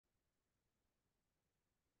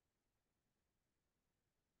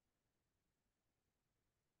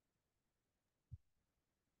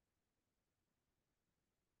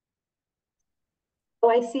So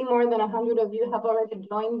I see more than 100 of you have already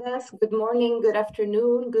joined us. Good morning, good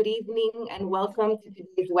afternoon, good evening, and welcome to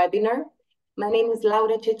today's webinar. My name is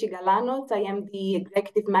Laura Cecigalanos. I am the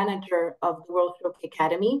Executive Manager of the World Stroke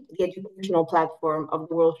Academy, the educational platform of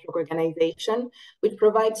the World Stroke Organization, which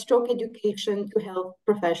provides stroke education to health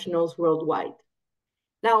professionals worldwide.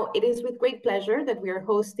 Now, it is with great pleasure that we are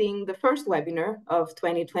hosting the first webinar of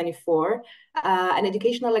 2024, an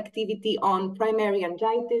educational activity on primary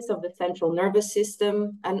angiitis of the central nervous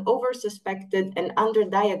system, an oversuspected and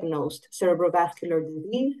underdiagnosed cerebrovascular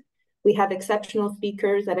disease. We have exceptional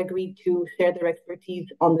speakers that agreed to share their expertise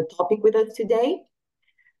on the topic with us today.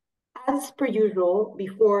 As per usual,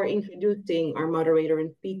 before introducing our moderator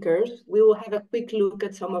and speakers, we will have a quick look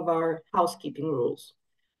at some of our housekeeping rules.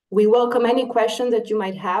 We welcome any questions that you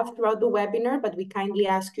might have throughout the webinar, but we kindly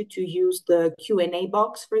ask you to use the Q&A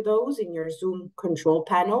box for those in your Zoom control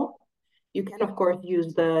panel. You can, of course,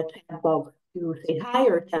 use the chat box to say hi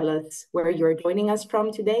or tell us where you're joining us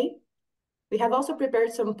from today. We have also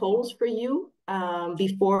prepared some polls for you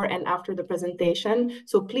before and after the presentation,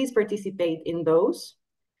 so please participate in those.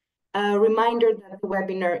 A reminder that the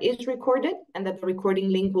webinar is recorded and that the recording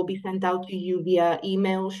link will be sent out to you via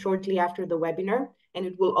email shortly after the webinar, and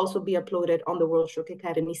it will also be uploaded on the World Stroke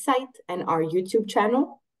Academy site and our YouTube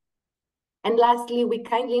channel. And lastly, we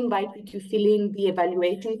kindly invite you to fill in the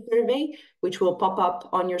evaluation survey, which will pop up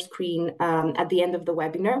on your screen at the end of the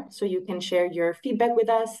webinar, so you can share your feedback with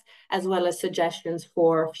us, as well as suggestions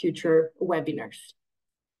for future webinars.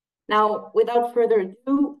 Now, without further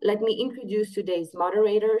ado, let me introduce today's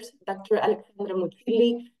moderators, Dr. Alexandra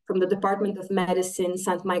Muccilli from the Department of Medicine,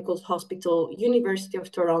 St. Michael's Hospital, University of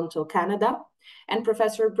Toronto, Canada, and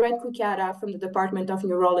Professor Brett Cucchiara from the Department of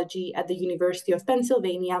Neurology at the University of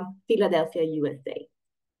Pennsylvania, Philadelphia, USA.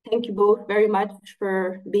 Thank you both very much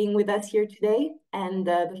for being with us here today, and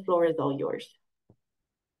the floor is all yours.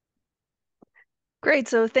 Great.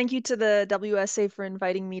 So thank you to the WSA for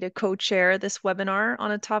inviting me to co-chair this webinar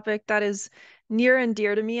on a topic that is near and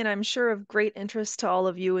dear to me, and I'm sure of great interest to all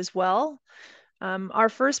of you as well. Our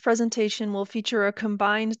first presentation will feature a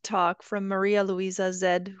combined talk from Marialuisa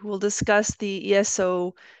Zedde, who will discuss the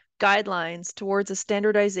ESO guidelines towards a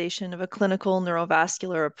standardization of a clinical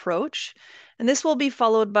neurovascular approach. And this will be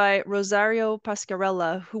followed by Rosario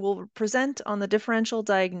Pasquarella, who will present on the differential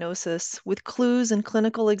diagnosis with clues and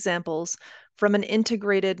clinical examples from an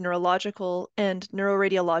integrated neurological and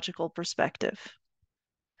neuroradiological perspective.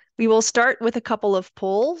 We will start with a couple of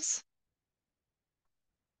polls.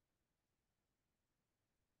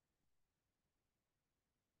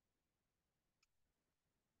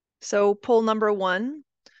 So poll number 1,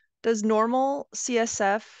 does normal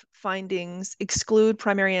CSF findings exclude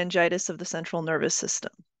primary angiitis of the central nervous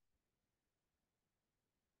system?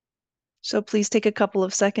 So please take a couple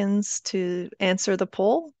of seconds to answer the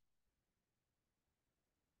poll.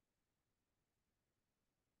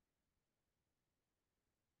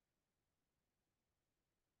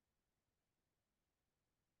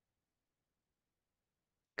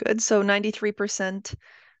 Good, so 93%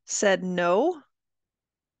 said no.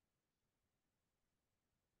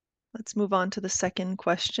 Let's move on to the second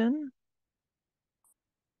question.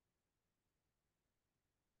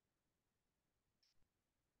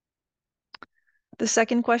 The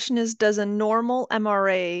second question is, does a normal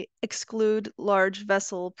MRA exclude large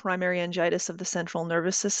vessel primary angiitis of the central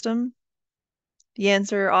nervous system? The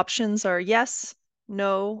answer options are yes,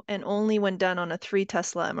 no, and only when done on a 3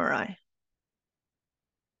 Tesla MRI.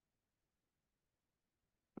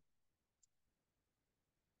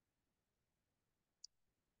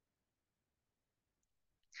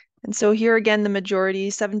 And so here again, the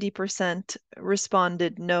majority, 70%,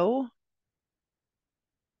 responded no.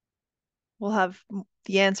 We'll have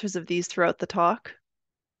the answers of these throughout the talk.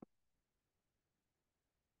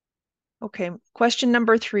 Okay, question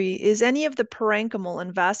number 3. Is any of the parenchymal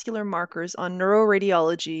and vascular markers on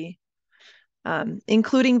neuroradiology,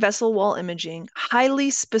 including vessel wall imaging,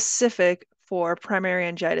 highly specific for primary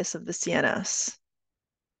angiitis of the CNS?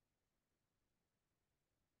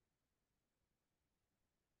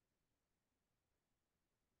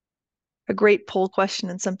 A great poll question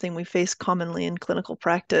and something we face commonly in clinical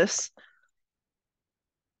practice.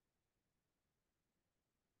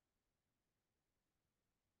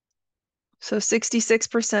 So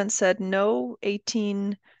 66% said no,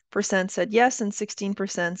 18% said yes, and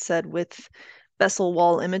 16% said with vessel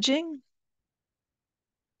wall imaging.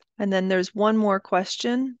 And then there's one more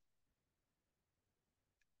question.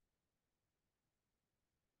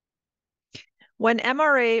 When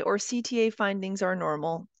MRA or CTA findings are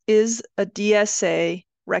normal, is a DSA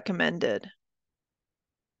recommended?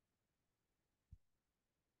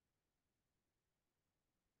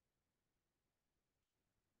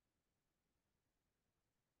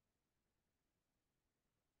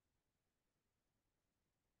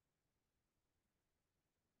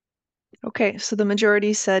 Okay, so the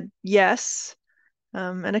majority said yes,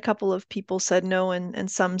 and a couple of people said no,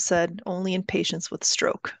 and some said only in patients with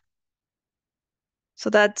stroke. So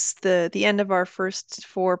that's the end of our first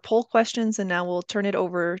 4 poll questions, and now we'll turn it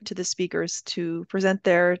over to the speakers to present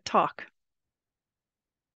their talk.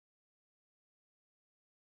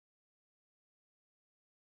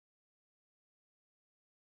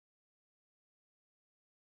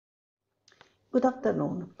 Good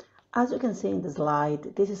afternoon. As you can see in the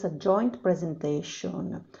slide, this is a joint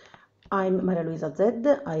presentation. I'm Marialuisa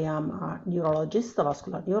Zedde. I am a neurologist, a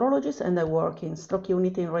vascular neurologist, and I work in stroke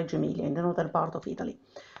unit in Reggio Emilia, in the northern part of Italy.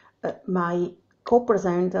 My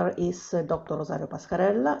co-presenter is Dr. Rosario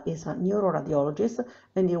Pascarella. He's a neuroradiologist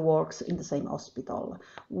and he works in the same hospital.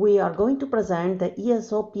 We are going to present the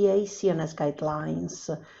ESO PACNS guidelines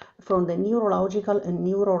from the neurological and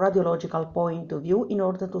neuroradiological point of view in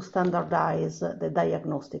order to standardize the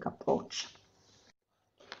diagnostic approach.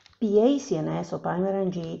 PACNS, or primary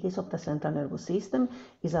angiitis of the central nervous system,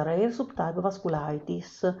 is a rare subtype of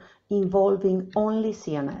vasculitis involving only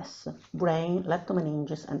CNS, brain,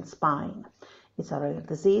 leptomeninges, and spine. It's a rare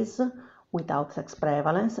disease without sex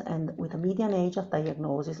prevalence and with a median age of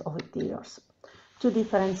diagnosis of 8 years. 2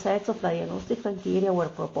 different sets of diagnostic criteria were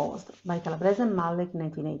proposed by Calabrese and Malek in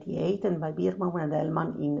 1988 and by Birman and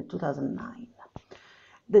Edelman in 2009.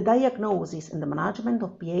 The diagnosis and the management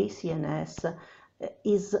of PACNS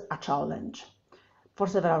is a challenge for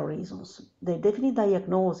several reasons. The definite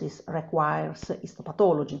diagnosis requires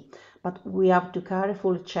histopathology, but we have to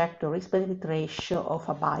carefully check the risk-benefit ratio of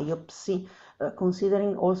a biopsy,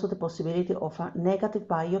 considering also the possibility of a negative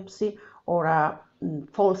biopsy or a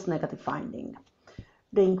false negative finding.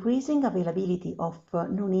 The increasing availability of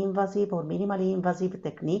non-invasive or minimally invasive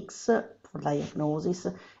techniques for diagnosis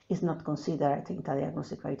is not considered in the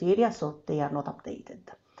diagnostic criteria, so they are not updated.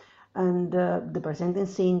 And the presenting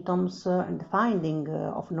symptoms and the finding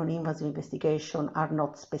of non-invasive investigation are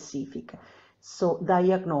not specific. So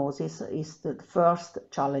diagnosis is the first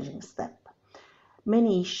challenging step.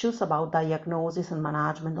 Many issues about diagnosis and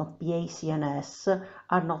management of PACNS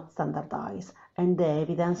are not standardized, and the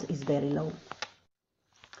evidence is very low.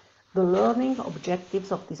 The learning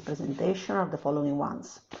objectives of this presentation are the following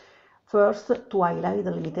ones. First, to highlight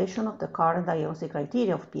the limitation of the current diagnostic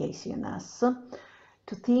criteria of PACNS,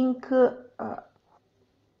 to think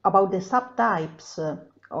about the subtypes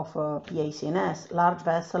of PACNS, large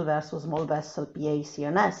vessel versus small vessel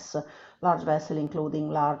PACNS, large vessel including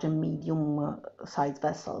large and medium sized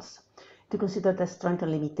vessels, to consider the strengths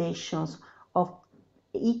and limitations of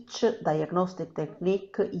each diagnostic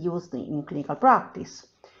technique used in clinical practice,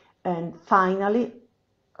 and finally,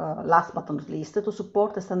 last but not least, to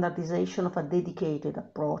support the standardization of a dedicated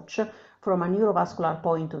approach from a neurovascular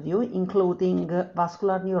point of view, including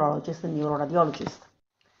vascular neurologists and neuroradiologists.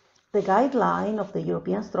 The guideline of the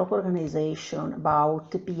European Stroke Organization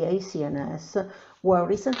about PACNS were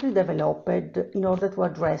recently developed in order to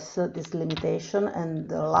address this limitation and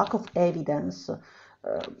the lack of evidence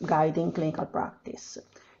guiding clinical practice.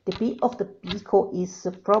 The P of the PICO is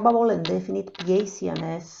probable and definite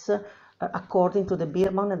PACNS according to the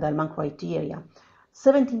Birman and Edelman criteria.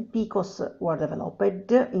 17 PICOs were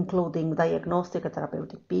developed, including diagnostic and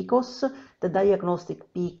therapeutic PICOs. The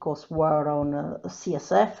diagnostic PICOs were on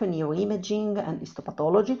CSF, neuroimaging, and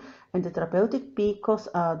histopathology, and the therapeutic PICOs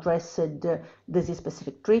addressed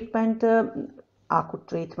disease-specific treatment, acute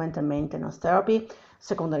treatment and maintenance therapy,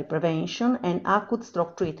 secondary prevention, and acute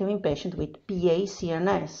stroke treatment in patients with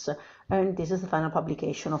PACNS, and this is the final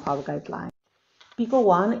publication of our guideline. PICO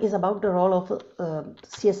 1 is about the role of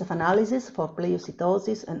CSF analysis for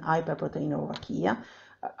pleocytosis and hyperproteinuria,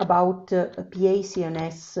 about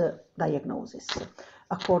PACNS diagnosis,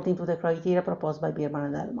 according to the criteria proposed by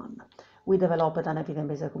Birman and Edelman. We developed an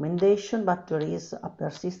evidence-based recommendation, but there is a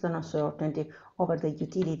persistent uncertainty over the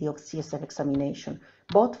utility of CSF examination,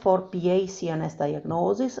 both for PACNS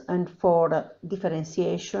diagnosis and for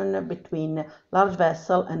differentiation between large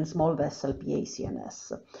vessel and small vessel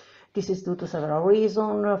PACNS. This is due to several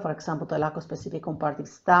reasons, for example, the lack of specific comparative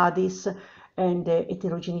studies and the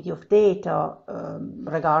heterogeneity of data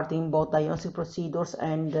regarding both diagnostic procedures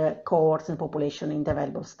and cohorts and population in the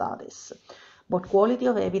available studies. Both quality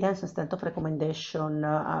of evidence and strength of recommendation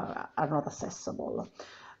are not accessible.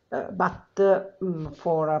 But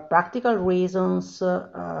for practical reasons,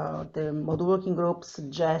 the module working group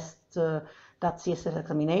suggests that CSF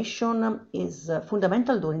examination is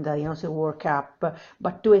fundamental during the diagnostic workup,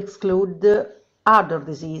 but to exclude other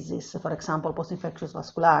diseases, for example, post-infectious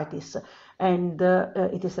vasculitis, and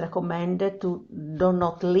it is recommended to do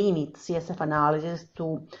not limit CSF analysis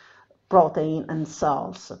to protein and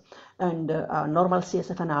cells, and normal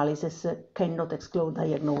CSF analysis cannot exclude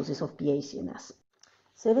diagnosis of PACNS.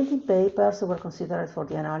 17 papers were considered for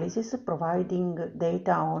the analysis, providing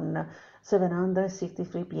data on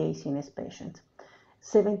 763 PACNS patients.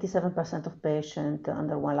 77% of patients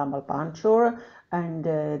underwent lumbar puncture, and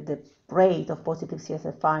the rate of positive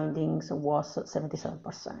CSF findings was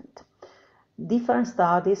 77%. Different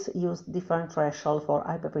studies used different thresholds for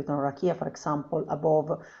hyperproteinuria, for example,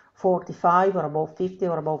 above 45 or above 50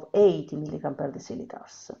 or above 80 milligrams per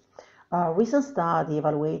deciliters. A recent study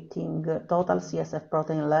evaluating total CSF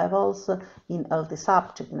protein levels in healthy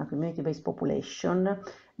subjects in a community-based population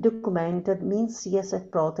documented mean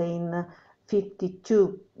CSF protein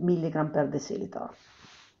 52 milligrams per deciliter.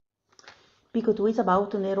 PICO2 is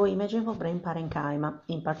about neuroimaging of brain parenchyma.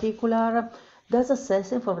 In particular, does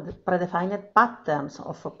assessing for the predefined patterns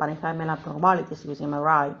of parenchymal abnormalities using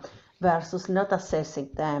MRI versus not assessing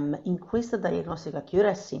them increase the diagnostic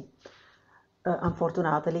accuracy?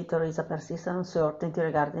 Unfortunately, there is a persistent uncertainty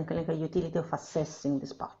regarding clinical utility of assessing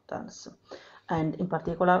these patterns, and in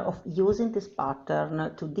particular of using this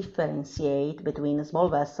pattern to differentiate between small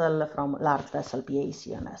vessel from large vessel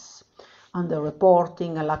PACNS.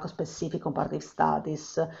 Underreporting and lack of specific comparative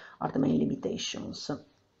studies are the main limitations.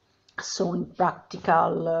 So in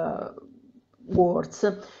practical words,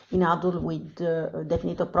 in adults with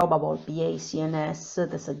definite or probable PACNS,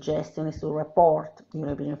 the suggestion is to report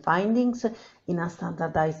neuroimaging findings in a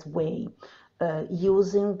standardized way,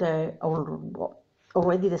 using the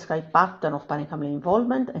already described pattern of parenchymal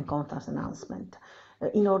involvement and contrast enhancement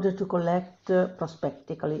in order to collect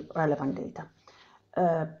prospectively relevant data.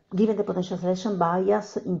 Given the potential selection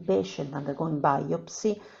bias in patients undergoing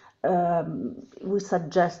biopsy, we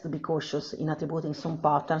suggest to be cautious in attributing some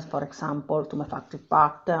patterns, for example, tumefactive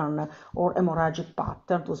pattern or hemorrhagic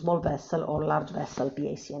pattern to small vessel or large vessel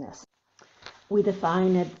PACNS. We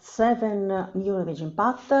defined 7 neuroimaging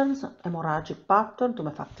patterns: hemorrhagic pattern,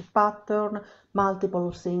 tumefactive pattern,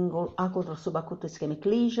 multiple single acute or subacute ischemic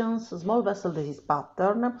lesions, small vessel disease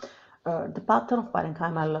pattern, the pattern of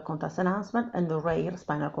parenchymal contrast enhancement, and the rare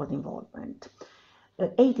spinal cord involvement.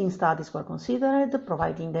 18 studies were considered,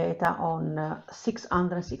 providing data on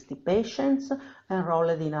 660 patients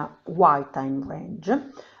enrolled in a wide time range.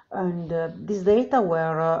 And these data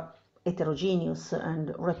were heterogeneous,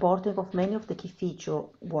 and reporting of many of the key features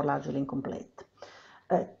were largely incomplete.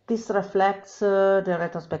 This reflects the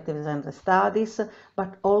retrospective design of the studies,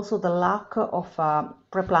 but also the lack of a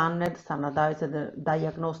pre-planned standardized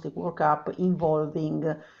diagnostic workup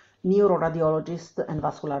involving neuroradiologists and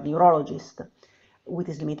vascular neurologists. With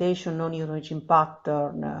this limitation, no neuroimaging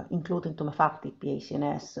pattern, including tumefactive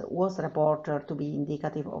PACNS, was reported to be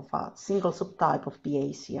indicative of a single subtype of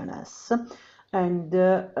PACNS. And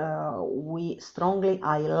we strongly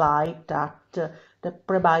highlight that the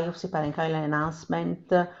pre-biopsy parenchymal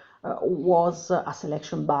enhancement was a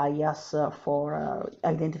selection bias for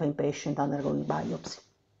identifying patients undergoing biopsy.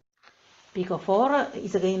 PICO4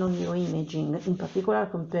 is again on neuroimaging, in particular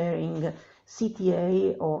comparing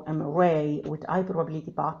CTA or MRA with high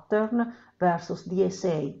probability pattern versus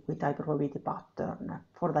DSA with high probability pattern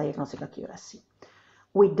for diagnostic accuracy.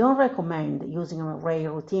 We don't recommend using MRA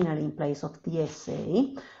routinely in place of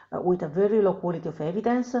DSA with a very low quality of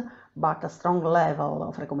evidence, but a strong level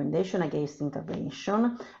of recommendation against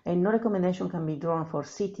intervention, and no recommendation can be drawn for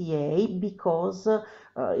CTA because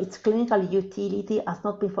its clinical utility has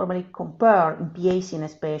not been formally compared in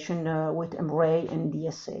PACNS patients with MRA and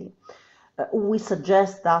DSA. We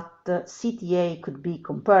suggest that CTA could be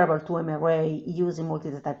comparable to MRA using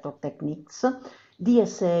multi-detector techniques.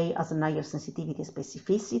 DSA has a higher sensitivity and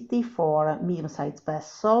specificity for medium-sized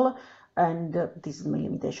vessel, and this is the main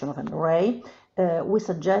limitation of MRA. We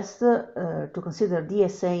suggest to consider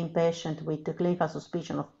DSA in patients with clinical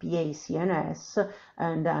suspicion of PACNS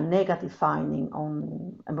and a negative finding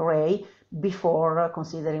on MRA before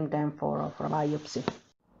considering them for a biopsy.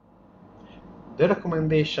 The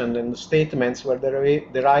recommendation and statements were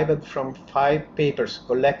derived from 5 papers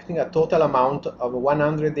collecting a total amount of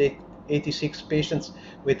 186 patients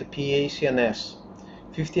with PACNS.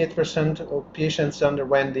 58% of patients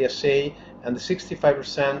underwent DSA and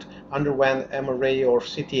 65% underwent MRA or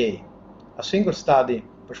CTA. A single study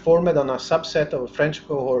performed on a subset of a French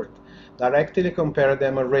cohort directly compared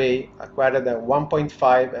MRA acquired at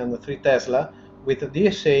 1.5 and 3 Tesla with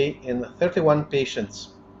DSA in 31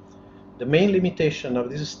 patients. The main limitation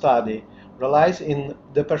of this study relies in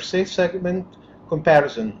the per se segment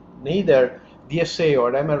comparison. Neither DSA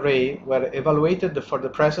or MRA were evaluated for the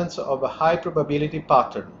presence of a high probability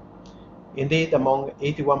pattern. Indeed, among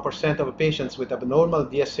 81% of patients with abnormal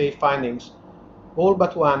DSA findings, All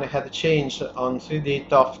but one had change on 3D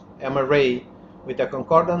TOF MRA with a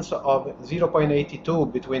concordance of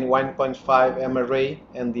 0.82 between 1.5 MRA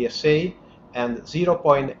and DSA and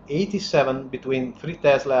 0.87 between 3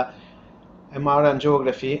 Tesla MR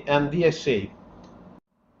angiography and DSA.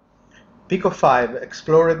 PICO-5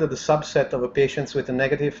 explored the subset of patients with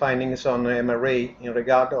negative findings on MRA in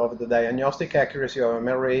regard of the diagnostic accuracy of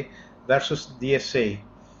MRA versus DSA.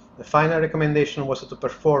 The final recommendation was to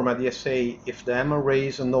perform a DSA if the MRA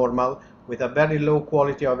is normal with a very low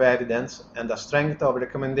quality of evidence and a strength of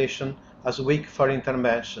recommendation as weak for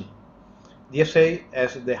intervention. DSA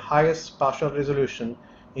has the highest spatial resolution,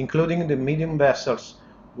 including the medium vessels,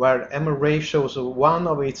 where MRA shows one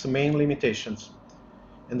of its main limitations.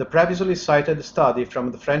 In the previously cited study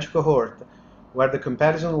from the French cohort, where the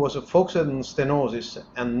comparison was focused on stenosis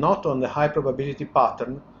and not on the high probability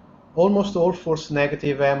pattern, almost all false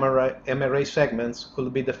negative MRA segments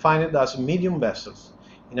could be defined as medium vessels.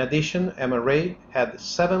 In addition, MRA had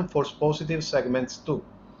 7 false positive segments too.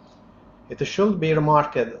 It should be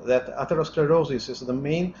remarked that atherosclerosis is the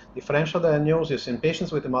main differential diagnosis in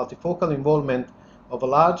patients with multifocal involvement of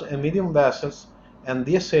large and medium vessels, and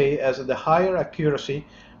DSA has the higher accuracy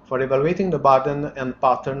for evaluating the burden and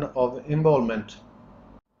pattern of involvement.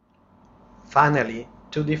 Finally,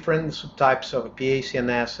 2 different subtypes of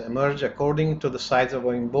PACNS emerge according to the size of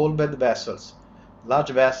involved vessels,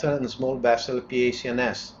 large vessel and small vessel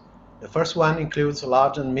PACNS. The first one includes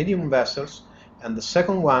large and medium vessels, and the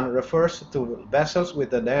second one refers to vessels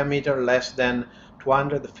with a diameter less than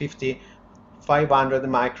 250-500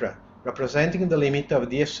 micra, representing the limit of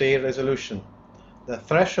DSA resolution. The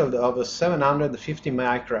threshold of 750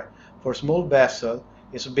 micra for small vessel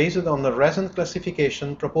is based on the recent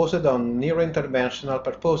classification proposed on neurointerventional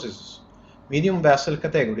purposes. Medium vessel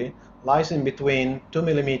category lies in between 2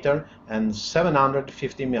 mm and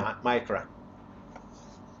 750 micra.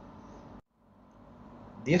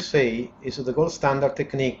 DSA is the gold standard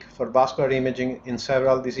technique for vascular imaging in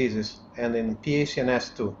several diseases and in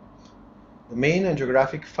PACNS too. The main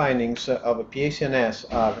angiographic findings of PACNS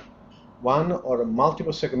are 1 or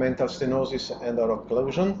multiple segmental stenosis and or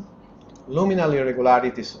occlusion, luminal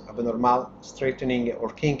irregularities, abnormal straightening or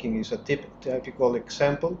kinking is a typical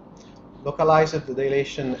example, localized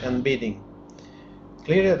dilation and beading.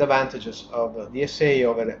 Clear advantages of DSA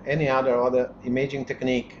over any other imaging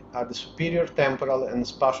technique are the superior temporal and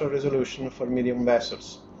spatial resolution for medium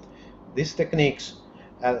vessels. These techniques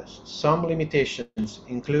have some limitations,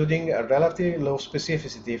 including a relatively low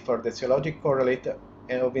specificity for the etiologic correlate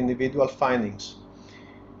of individual findings.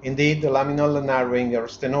 Indeed, the laminal narrowing or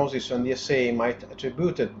stenosis on DSA might be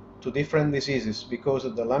attributed to different diseases because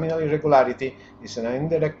the laminal irregularity is an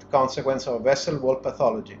indirect consequence of vessel wall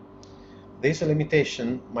pathology. This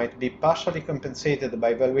limitation might be partially compensated by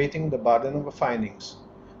evaluating the burden of findings.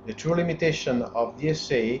 The true limitation of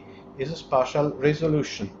DSA is spatial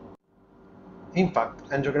resolution. In fact,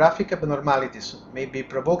 angiographic abnormalities may be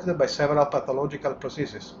provoked by several pathological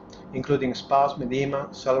processes, including spasm, edema,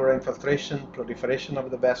 cellular infiltration, proliferation of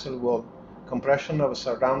the vessel wall, compression of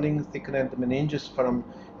surrounding thickened meninges from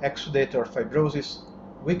exudate or fibrosis,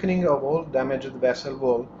 weakening of all damaged vessel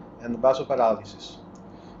wall, and vasoparalysis.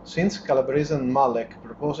 Since Calabrese and Malek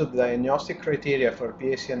proposed diagnostic criteria for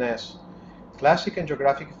PACNS, classic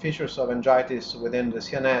angiographic features of angiitis within the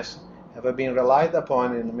CNS have been relied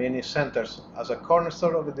upon in many centers as a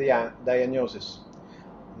cornerstone of the diagnosis.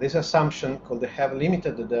 This assumption could have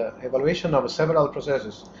limited the evaluation of several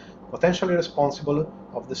processes potentially responsible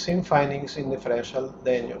of the same findings in differential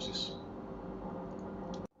diagnosis.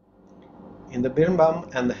 In the Birnbaum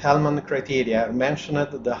and Hellman criteria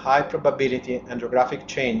mentioned the high probability angiographic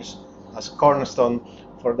change as cornerstone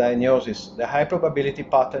for diagnosis. The high probability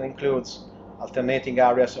pattern includes alternating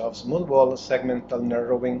areas of smooth wall segmental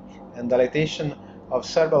narrowing and dilatation of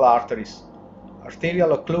cerebral arteries,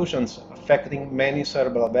 arterial occlusions affecting many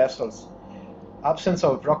cerebral vessels, absence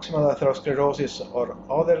of proximal atherosclerosis or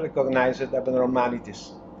other recognized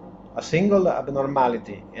abnormalities, a single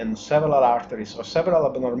abnormality in several arteries or several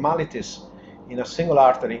abnormalities in a single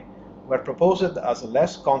artery were proposed as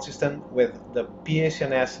less consistent with the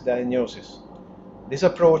PACNS diagnosis. This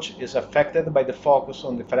approach is affected by the focus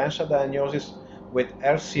on differential diagnosis with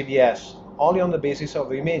RCVS only on the basis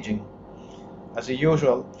of imaging. As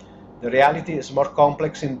usual, the reality is more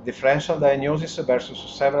complex in differential diagnosis versus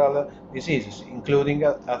several diseases, including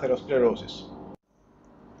atherosclerosis.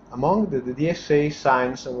 Among the DSA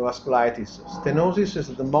signs of vasculitis, stenosis is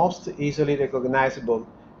the most easily recognizable,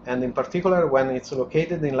 and in particular when it's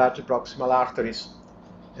located in large proximal arteries.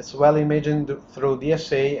 It's well imaged through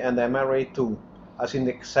DSA and MRA2, as in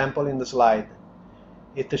the example in the slide.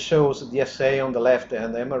 It shows DSA on the left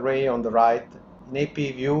and MRA on the right in AP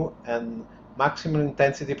view and maximum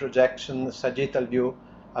intensity projection sagittal view,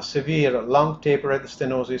 a severe long-tapered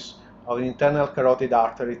stenosis of the internal carotid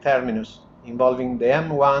artery terminus involving the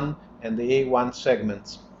M1 and the A1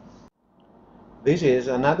 segments. This is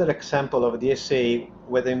another example of DSA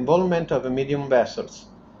with the involvement of medium vessels.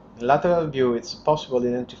 In lateral view, it's possible to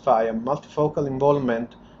identify a multifocal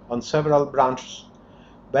involvement on several branches,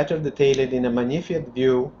 better detailed in a magnified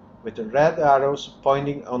view with red arrows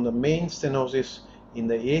pointing on the main stenosis in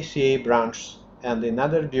the ACA branch, and in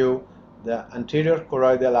other view the anterior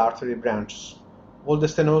choroidal artery branches. All the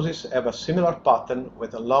stenoses have a similar pattern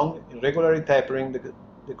with a long, irregularly tapering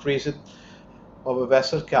decrease of a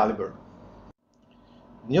vessel caliber.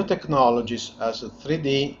 New technologies as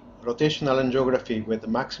 3D rotational angiography with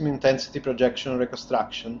maximum intensity projection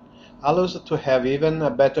reconstruction allows to have even a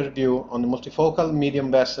better view on the multifocal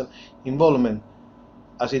medium vessel involvement,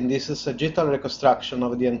 as in this sagittal reconstruction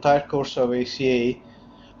of the entire course of ACA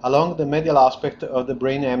along the medial aspect of the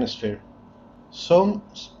brain hemisphere. Some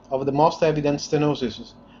of the most evident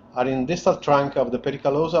stenoses are in distal trunk of the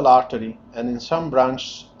pericallosal artery and in some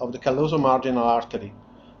branches of the calloso-marginal artery.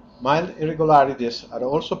 Mild irregularities are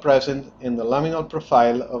also present in the laminal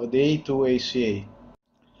profile of the A2 ACA.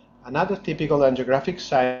 Another typical angiographic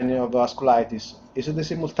sign of vasculitis is the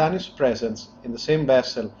simultaneous presence in the same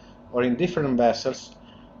vessel or in different vessels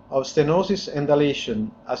of stenosis and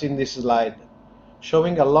dilation, as in this slide,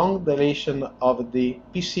 showing a long dilation of the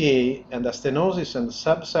PCA and a stenosis and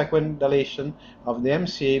subsequent dilation of the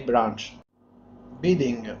MCA branch.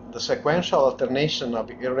 Beading, the sequential alternation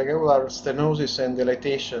of irregular stenosis and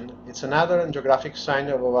dilatation, is another angiographic sign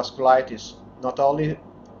of vasculitis, not only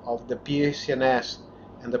of the PACNS,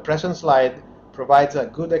 and the present slide provides a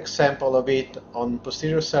good example of it on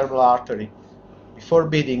posterior cerebral artery. Before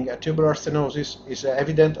beading, a tubular stenosis is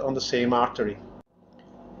evident on the same artery.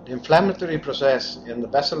 The inflammatory process in the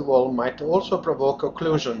vessel wall might also provoke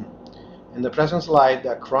occlusion. In the present slide,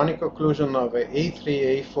 a chronic occlusion of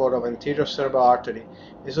A3-A4 of anterior cerebral artery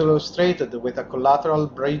is illustrated with a collateral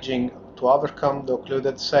bridging to overcome the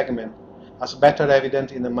occluded segment, as better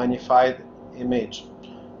evident in the magnified image.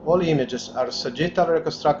 All images are sagittal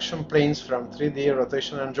reconstruction planes from 3D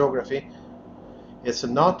rotational angiography. It's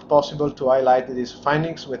not possible to highlight these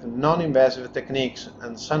findings with non-invasive techniques,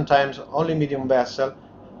 and sometimes only medium vessels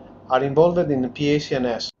are involved in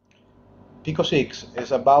PACNS. PICO 6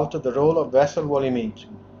 is about the role of vessel wall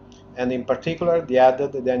imaging, and in particular the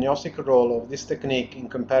added diagnostic role of this technique in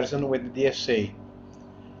comparison with DSA.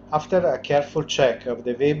 After a careful check of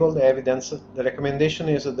the available evidence, the recommendation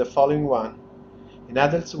is the following one. In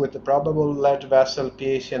adults with probable large vessel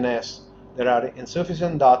PACNS, there are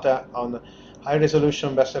insufficient data on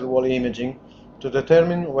high-resolution vessel wall imaging to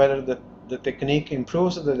determine whether the technique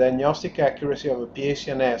improves the diagnostic accuracy of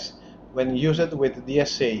PACNS when used with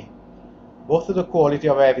DSA. Both the quality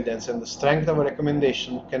of evidence and the strength of a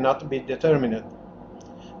recommendation cannot be determined.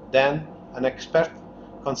 Then, an expert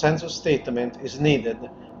consensus statement is needed,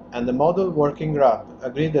 and the model working group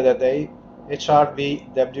agreed that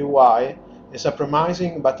HRVWY is a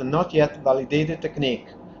promising but not yet validated technique,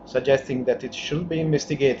 suggesting that it should be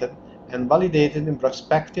investigated and validated in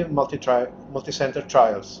prospective multi-center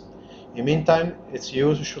trials. In the meantime, its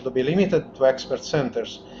use should be limited to expert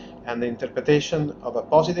centers, and the interpretation of a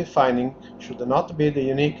positive finding should not be the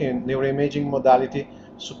unique neuroimaging modality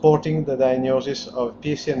supporting the diagnosis of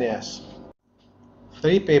PACNS.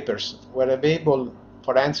 3 papers were available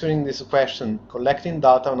for answering this question, collecting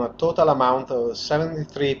data on a total amount of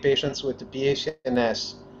 73 patients with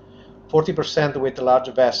PACNS, 40% with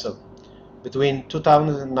large vessel, between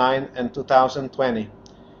 2009 and 2020.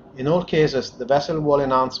 In all cases, the vessel wall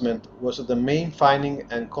enhancement was the main finding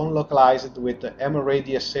and colocalized with the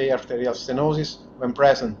MRA-DSA arterial stenosis when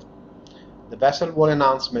present. The vessel wall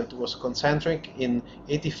enhancement was concentric in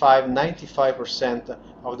 85–95%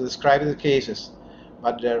 of the described cases,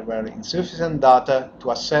 but there were insufficient data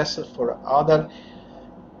to assess for other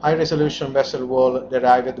high-resolution vessel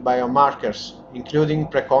wall-derived biomarkers, including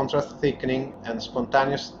precontrast thickening and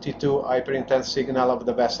spontaneous T2 hyperintense signal of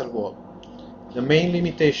the vessel wall. The main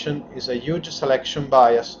limitation is a huge selection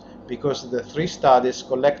bias because the 3 studies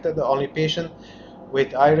collected only patients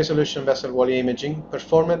with high-resolution vessel wall imaging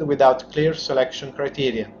performed without clear selection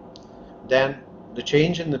criteria. Then, the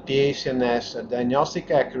change in the PACNS diagnostic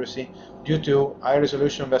accuracy due to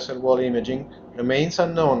high-resolution vessel wall imaging remains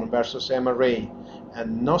unknown versus MRA,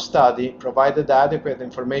 and no study provided adequate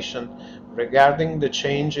information regarding the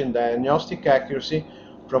change in diagnostic accuracy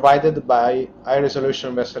provided by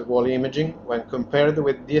high-resolution vessel wall imaging when compared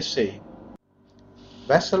with DSA.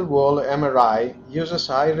 Vessel wall MRI uses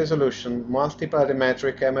high-resolution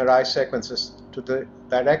multiparametric MRI sequences to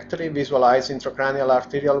directly visualize intracranial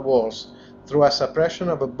arterial walls through a suppression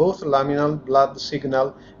of both luminal blood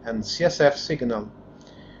signal and CSF signal.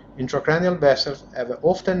 Intracranial vessels have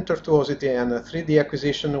often tortuosity and 3D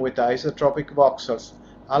acquisition with isotropic voxels,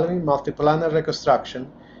 allowing multiplanar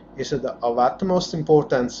reconstruction is of utmost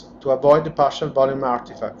importance to avoid partial volume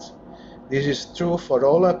artifacts. This is true for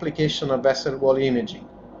all applications of vessel wall imaging.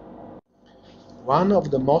 One of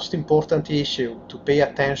the most important issues to pay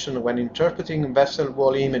attention when interpreting vessel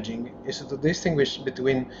wall imaging is to distinguish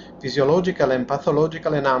between physiological and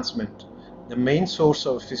pathological enhancement. The main source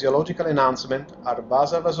of physiological enhancement are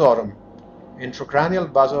vasa vasorum. Intracranial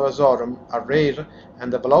vasa vasorum are rare and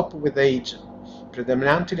develop with age,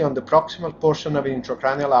 predominantly on the proximal portion of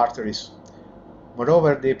intracranial arteries.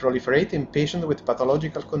 Moreover, they proliferate in patients with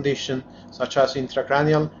pathological conditions such as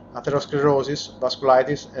intracranial atherosclerosis,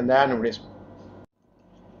 vasculitis, and aneurysm.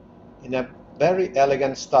 In a very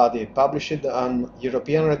elegant study published on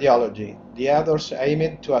European Radiology, the authors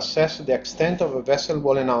aimed to assess the extent of vessel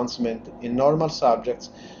wall enhancement in normal subjects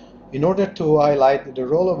in order to highlight the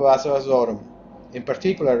role of vasa vasorum, in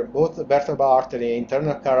particular both the vertebral artery and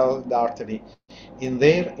internal carotid artery, in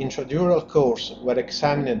their intradural course were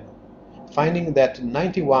examined, finding that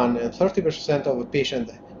 91 and 30% of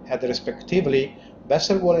patients had respectively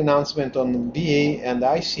vessel wall enhancement on VA and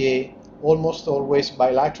ICA, almost always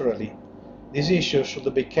bilaterally. This issue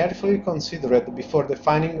should be carefully considered before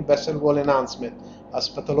defining vessel wall enhancement as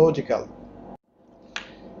pathological.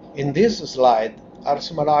 In this slide are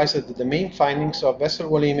summarized the main findings of vessel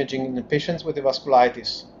wall imaging in patients with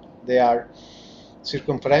vasculitis. They are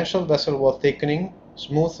circumferential vessel wall thickening,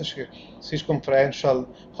 smooth circumferential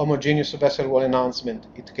homogeneous vessel wall enhancement.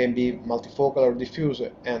 It can be multifocal or diffuse,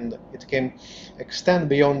 and it can extend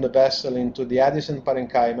beyond the vessel into the adjacent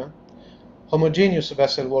parenchyma. Homogeneous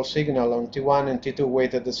vessel wall signal on T1 and T2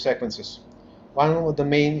 weighted sequences. One of the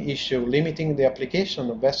main issues limiting the application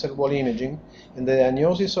of vessel wall imaging in the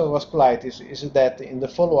diagnosis of vasculitis is that in the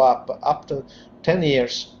follow-up up to 10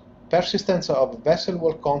 years, persistence of vessel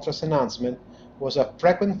wall contrast enhancement was a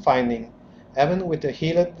frequent finding, even with a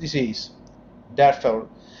healed disease. Therefore,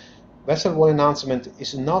 vessel wall enhancement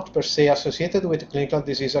is not per se associated with clinical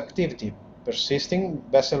disease activity. Persisting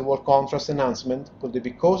vessel wall contrast enhancement could be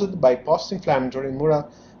caused by post-inflammatory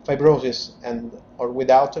mural fibrosis and or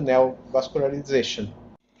without neovascularization.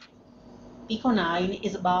 PICO9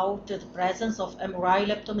 is about the presence of MRI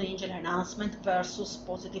leptomeningeal enhancement versus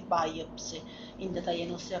positive biopsy in the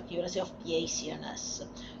diagnostic accuracy of PACNS.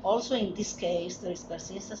 Also in this case, there is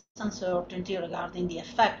persistent uncertainty regarding the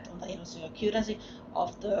effect on diagnostic accuracy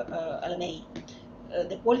of the LMA.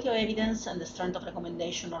 The quality of evidence and the strength of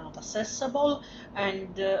recommendation are not accessible,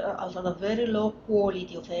 and although the very low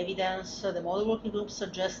quality of evidence, the model working group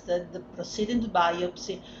suggested proceeding to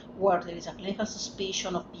biopsy where there is a clinical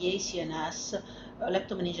suspicion of PACNS,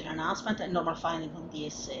 leptomeningeal enhancement, and normal finding from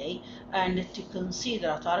DSA, and to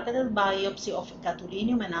consider a targeted biopsy of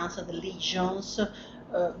gadolinium-enhanced lesions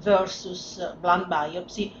versus blunt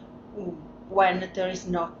biopsy when there is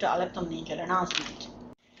not a leptomeningeal enhancement.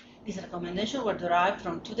 These recommendations were derived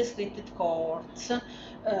from two descriptive cohorts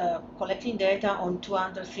collecting data on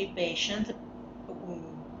 203 patients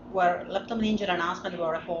where leptomeningeal enhancement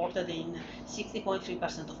were reported in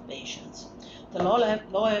 60.3% of patients. The low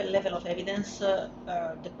level of evidence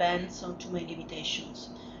depends on two main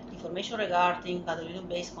limitations. Information regarding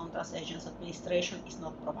gadolinium-based contrast agents administration is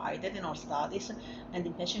not provided in all studies, and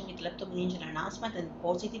in patients with leptomeningeal enhancement and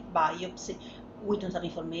positive biopsy, we don't have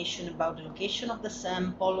information about the location of the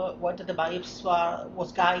sample, whether the biopsy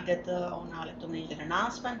was guided on leptomeningeal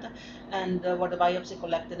enhancement, and where the biopsy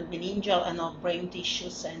collected meningeal and or brain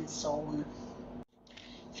tissues, and so on.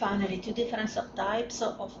 Finally, two different subtypes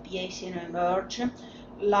of PACN emerge: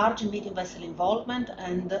 large and medium vessel involvement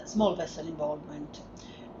and small vessel involvement.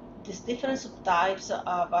 These different subtypes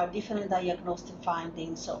have different diagnostic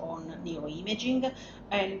findings on neuroimaging,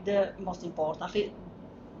 and most importantly,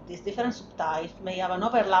 these different subtypes may have an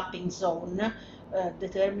overlapping zone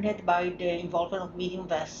determined by the involvement of medium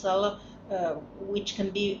vessel, which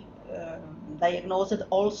can be diagnosed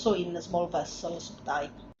also in a small vessel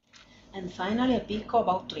subtype. And finally, a PICO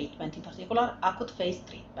about treatment, in particular acute phase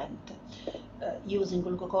treatment, using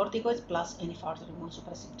glucocorticoids plus any further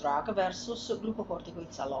immunosuppressive drug versus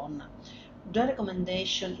glucocorticoids alone. The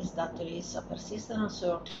recommendation is that there is a persistent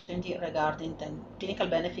uncertainty regarding the clinical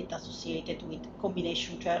benefit associated with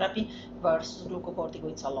combination therapy versus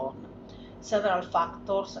glucocorticoids alone. Several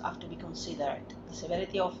factors have to be considered: the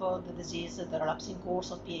severity of the disease, the relapsing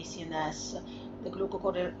course of PACNS,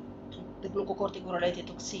 the the glucocorticoid-related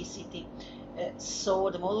toxicity. So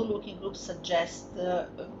the model working group suggests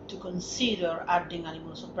to consider adding an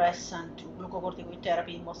immunosuppressant to glucocorticoid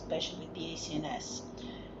therapy in most patients with PACNS.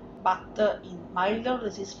 But in milder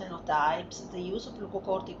disease phenotypes, the use of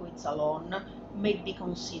glucocorticoids alone may be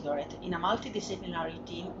considered in a multidisciplinary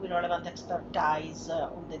team with relevant expertise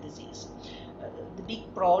on the disease. The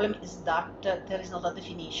big problem is that there is not a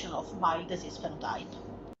definition of mild disease phenotype.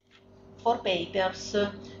 4 papers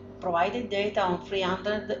provided data on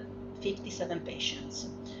 357 patients.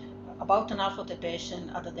 About half of the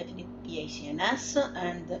patients had a definite PACNS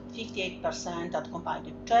and 58% had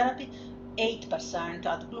combined therapy, 8%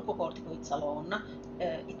 had glucocorticoids alone.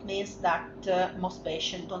 It means that most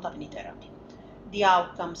patients don't have any therapy. The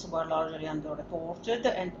outcomes were largely underreported,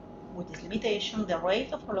 and with this limitation, the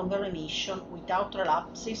rate of prolonged remission without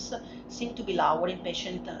relapses seemed to be lower in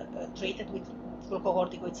patients treated with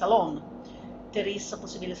glucocorticoids alone. There is a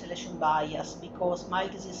possible selection bias because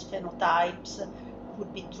mild disease phenotypes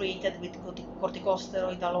would be treated with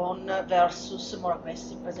corticosteroid alone versus more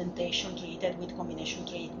aggressive presentation treated with combination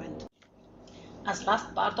treatment. As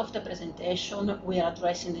last part of the presentation, we are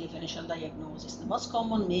addressing the differential diagnosis. The most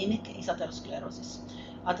common mimic is atherosclerosis.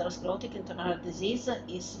 Atherosclerotic intracerebral disease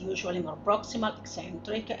is usually more proximal,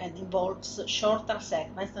 eccentric, and involves shorter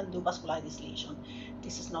segments than do vasculitis lesion.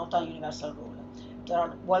 This is not a universal rule. There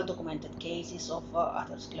are well-documented cases of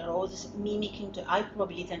atherosclerosis mimicking the high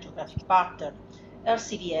probability angiographic pattern.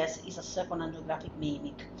 RCDS is a second angiographic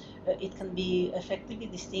mimic. It can be effectively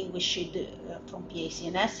distinguished from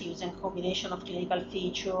PACNS using a combination of clinical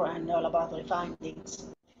feature and laboratory findings.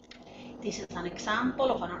 This is an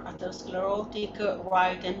example of an atherosclerotic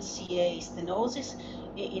right MCA stenosis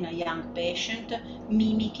in a young patient,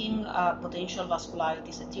 mimicking potential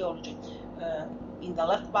vasculitis etiology. In the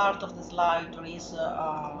left part of the slide, there is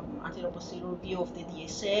anterior-posterior view of the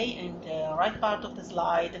DSA, and the right part of the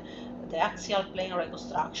slide, the axial plane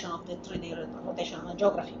reconstruction of the 3D rotational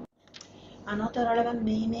angiography. Another relevant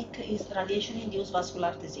mimic is radiation-induced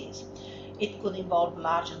vascular disease. It could involve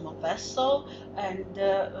large and small vessel, and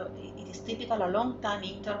it is typical a long time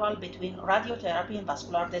interval between radiotherapy and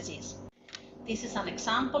vascular disease. This is an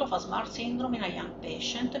example of a SMART syndrome in a young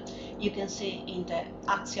patient. You can see in the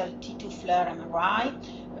axial T2 FLAIR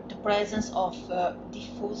MRI the presence of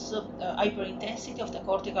diffuse hyperintensity of the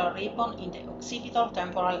cortical ribbon in the occipital,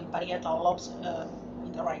 temporal, and parietal lobes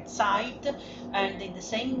in the right side, and in the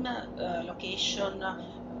same location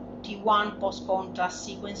T1 post-contrast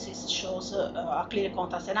sequences shows a clear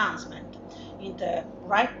contrast enhancement. In the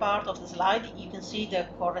right part of the slide, you can see the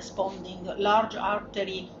corresponding large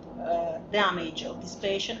artery damage of this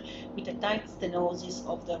patient with a tight stenosis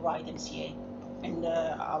of the right MCA and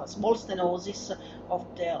a small stenosis of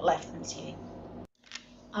the left MCA.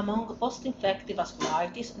 Among post-infective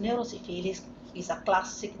vasculitis, neurosyphilis is a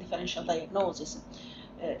classic differential diagnosis.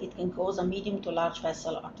 It can cause a medium to large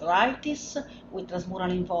vessel arteritis with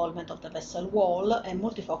transmural involvement of the vessel wall and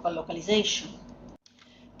multifocal localization.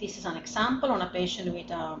 This is an example on a patient with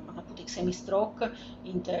an acute semi-stroke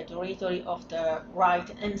in the territory of the right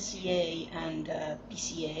MCA and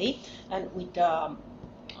PCA, and with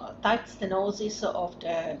tight stenosis of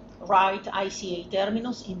the right ICA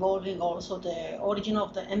terminus involving also the origin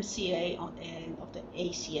of the MCA and of the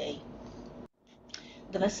ACA.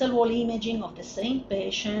 The vessel wall imaging of the same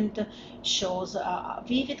patient shows a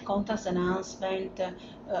vivid contrast enhancement,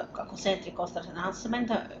 concentric contrast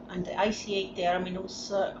enhancement, and the ICA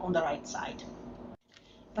terminus on the right side.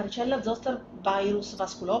 Varicella-Zoster virus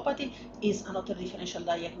vasculopathy is another differential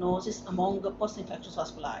diagnosis among post-infectious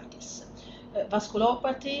vasculitis.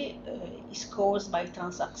 Vasculopathy is caused by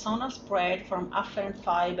transaxonal spread from afferent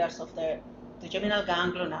fibers of the trigeminal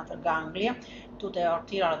ganglion and other ganglia to the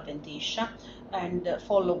arterial adventitia, and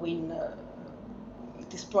following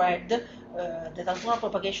the spread, the transmural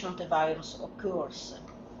propagation of the virus occurs.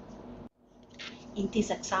 In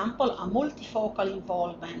this example, a multifocal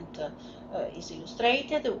involvement is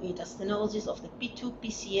illustrated with a stenosis of the P2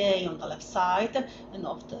 PCA on the left side and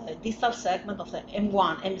of the distal segment of the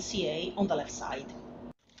M1 MCA on the left side.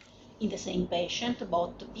 In the same patient,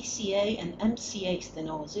 both PCA and MCA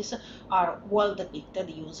stenosis are well depicted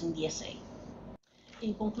using DSA.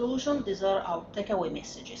 In conclusion, these are our takeaway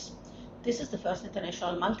messages. This is the first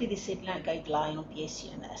international multidisciplinary guideline on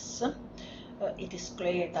PACNS. It is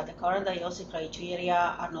clear that the current diagnostic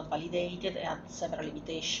criteria are not validated and have several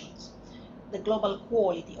limitations. The global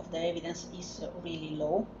quality of the evidence is really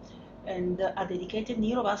low, and a dedicated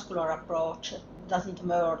neurovascular approach doesn't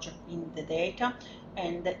emerge in the data,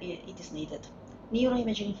 and it is needed.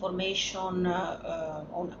 Neuroimaging information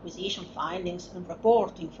on acquisition findings and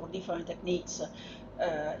reporting for different techniques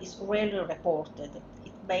is rarely reported.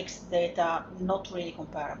 It makes data not really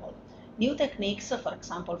comparable. New techniques, for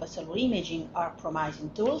example, vessel imaging, are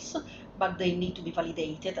promising tools, but they need to be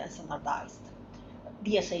validated and standardized.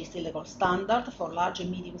 DSA is still the gold standard for large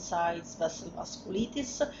and medium-sized vessel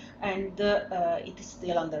vasculitis, and it is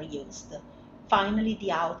still underused. Finally,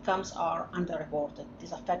 the outcomes are underreported.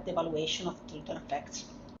 This affects the evaluation of treatment effects.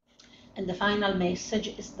 And the final message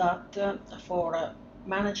is that for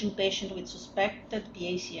managing patients with suspected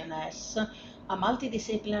PACNS, a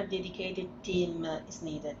multidisciplinary dedicated team is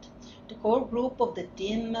needed. The core group of the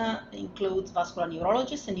team includes vascular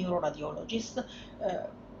neurologists and neuroradiologists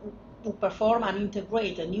who perform and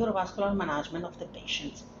integrate the neurovascular management of the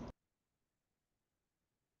patients.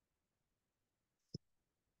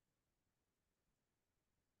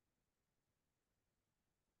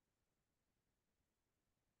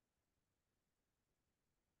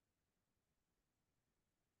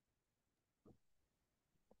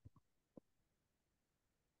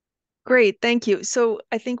 Great, thank you. So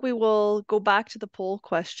I think we will go back to the poll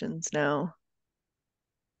questions now.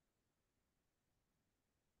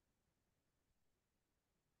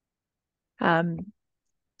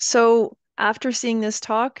 So after seeing this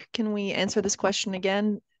talk, can we answer this question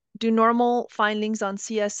again? Do normal findings on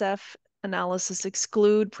CSF analysis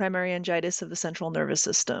exclude primary angiitis of the central nervous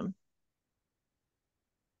system?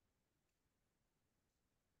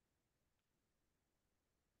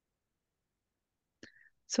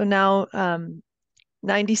 So now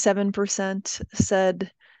 97%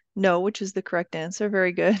 said no, which is the correct answer.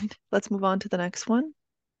 Very good. Let's move on to the next one.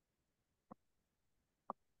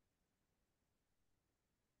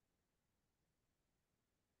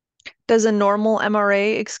 Does a normal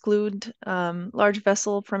MRA exclude large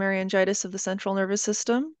vessel primary angiitis of the central nervous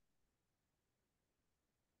system?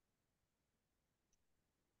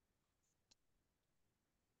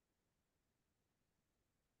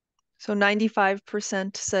 So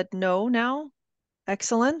 95% said no now.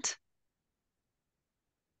 Excellent.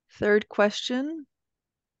 Third question.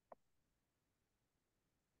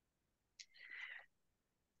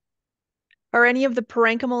 Are any of the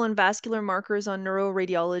parenchymal and vascular markers on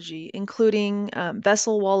neuroradiology, including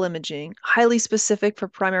vessel wall imaging, highly specific for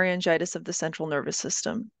primary angiitis of the central nervous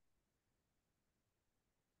system?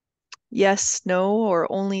 Yes, no,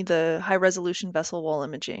 or only the high-resolution vessel wall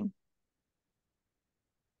imaging?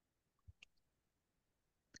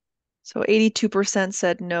 So 82%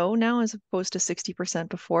 said no now, as opposed to 60%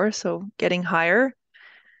 before, so getting higher.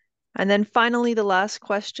 And then finally, the last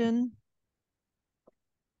question.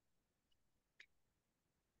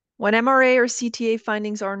 When MRA or CTA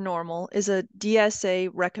findings are normal, is a DSA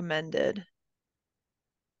recommended?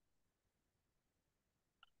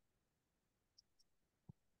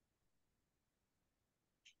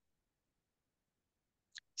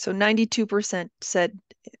 So 92% said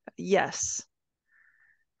yes.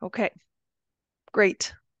 Okay,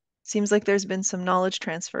 great. Seems like there's been some knowledge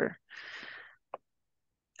transfer.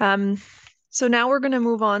 So now we're going to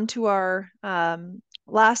move on to our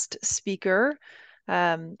last speaker.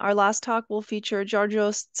 Our last talk will feature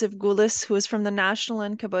Georgios Tsivgoulis, who is from the National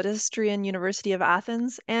and Kapodistrian University of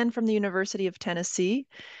Athens and from the University of Tennessee.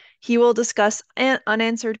 He will discuss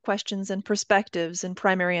unanswered questions and perspectives in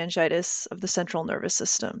primary angiitis of the central nervous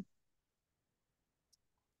system.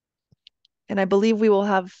 And I believe we will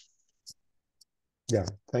have... Yeah,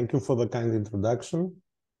 thank you for the kind introduction.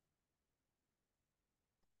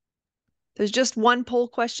 There's just one poll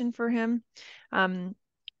question for him.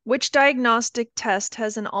 Which diagnostic test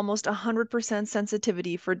has an almost 100%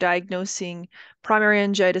 sensitivity for diagnosing primary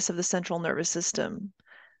angiitis of the central nervous system?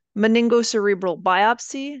 Meningocerebral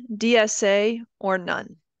biopsy, DSA, or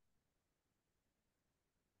none?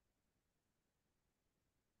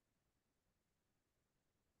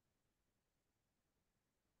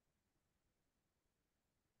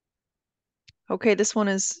 Okay, this one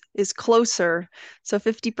is closer. So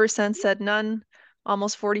 50% said none,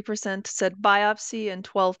 almost 40% said biopsy, and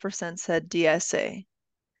 12% said DSA.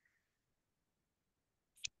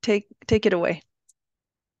 Take it away.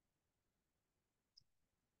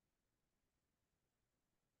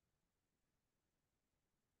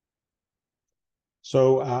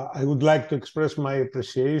 So I would like to express my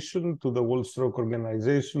appreciation to the World Stroke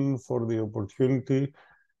Organization for the opportunity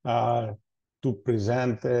to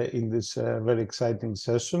present in this very exciting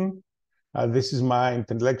session. This is my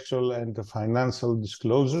intellectual and financial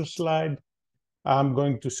disclosure slide. I'm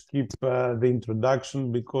going to skip the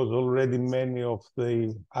introduction because already many of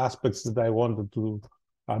the aspects that I wanted to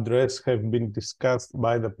address have been discussed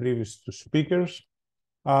by the previous two speakers.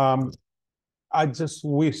 I just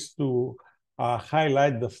wish to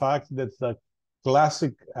highlight the fact that the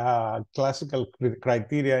classical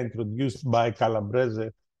criteria introduced by Calabrese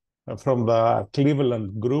from the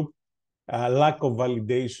Cleveland group, lack of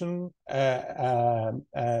validation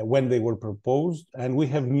when they were proposed, and we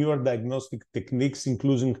have newer diagnostic techniques,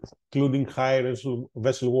 including high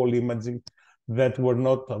vessel wall imaging, that were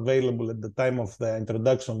not available at the time of the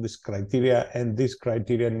introduction of this criteria, and these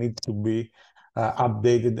criteria need to be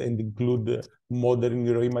updated and include modern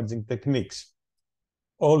neuroimaging techniques.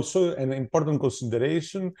 Also, an important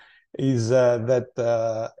consideration is that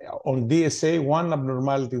on DSA, one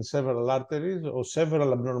abnormality in several arteries or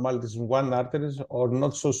several abnormalities in one arteries are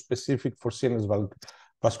not so specific for CNS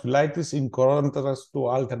vasculitis, in contrast to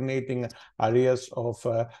alternating areas of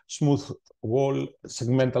smooth wall,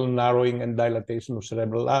 segmental narrowing, and dilatation of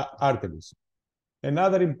cerebral arteries.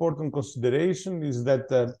 Another important consideration is that,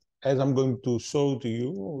 as I'm going to show to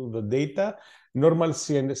you the data, normal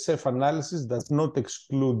CNSF analysis does not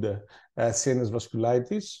exclude CNS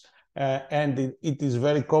vasculitis, and it is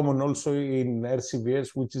very common also in RCVS,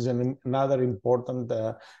 which is another important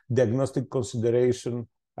diagnostic consideration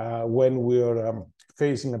when we are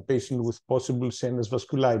facing a patient with possible CNS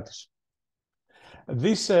vasculitis.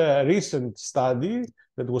 This recent study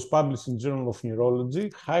that was published in Journal of Neurology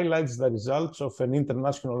highlights the results of an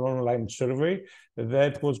international online survey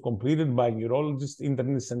that was completed by neurologists,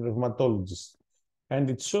 internists, and rheumatologists. And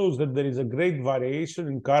it shows that there is a great variation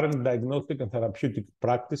in current diagnostic and therapeutic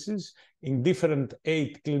practices. In different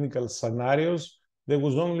 8 clinical scenarios, there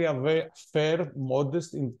was only a very fair,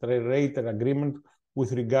 modest inter-rater agreement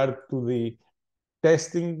with regard to the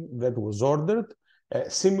testing that was ordered.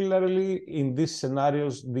 Similarly, in these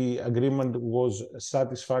scenarios, the agreement was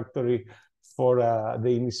satisfactory for the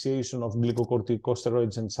initiation of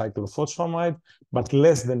glucocorticosteroids and cyclophosphamide, but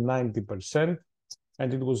less than 90%.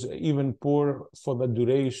 And it was even poor for the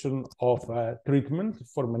duration of treatment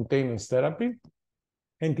for maintenance therapy.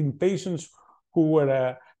 And in patients who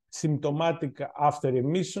were symptomatic after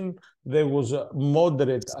remission, there was a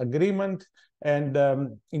moderate agreement. And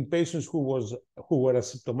in patients who were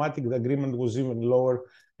asymptomatic, the agreement was even lower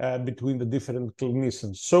between the different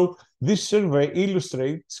clinicians. So this survey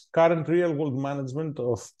illustrates current real-world management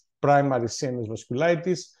of primary CNS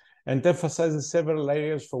vasculitis and emphasizes several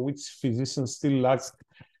areas for which physicians still lack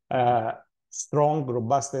strong,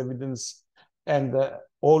 robust evidence, and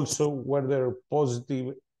also where they're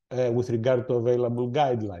positive with regard to available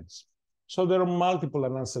guidelines. So there are multiple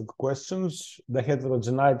unanswered questions: the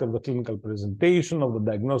heterogeneity of the clinical presentation, of the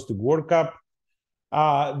diagnostic workup,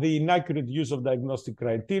 the inaccurate use of diagnostic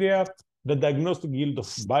criteria, the diagnostic yield of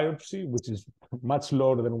biopsy, which is much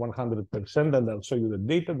lower than 100%, and I'll show you the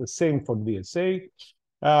data, the same for DSA.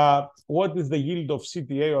 What is the yield of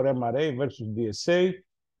CTA or MRA versus DSA?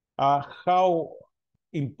 How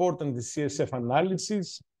important is CSF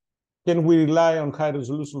analysis? Can we rely on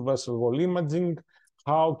high-resolution vessel wall imaging?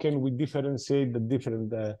 How can we differentiate the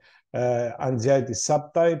different angiitis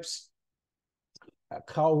subtypes?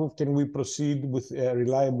 How can we proceed with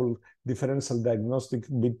reliable differential diagnostic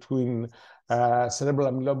between cerebral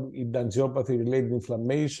amyloid angiopathy-related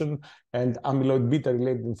inflammation and amyloid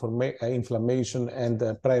beta-related inflammation and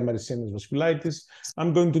primary CNS vasculitis?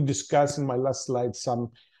 I'm going to discuss in my last slide some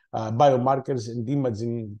biomarkers and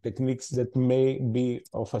imaging techniques that may be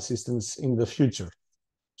of assistance in the future.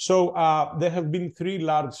 So there have been 3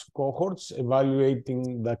 large cohorts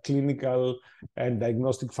evaluating the clinical and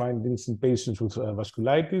diagnostic findings in patients with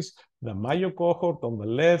vasculitis: the Mayo cohort on the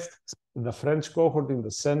left, the French cohort in the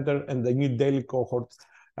center, and the New Delhi cohort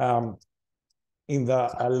in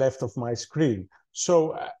the left of my screen.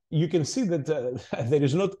 So you can see that there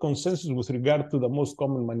is not consensus with regard to the most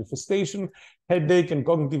common manifestation. Headache and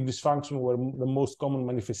cognitive dysfunction were the most common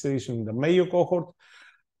manifestation in the Mayo cohort.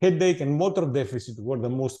 Headache and motor deficit were the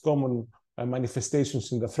most common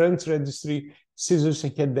manifestations in the French registry. Seizures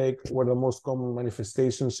and headache were the most common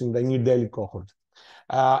manifestations in the New Delhi cohort.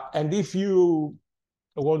 And if you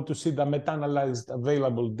want to see the meta-analyzed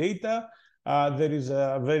available data, there is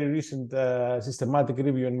a very recent systematic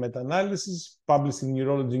review and meta-analysis published in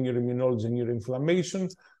Neurology, Neuroimmunology, and Neuroinflammation,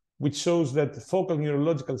 which shows that focal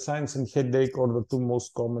neurological signs and headache are the 2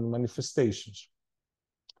 most common manifestations.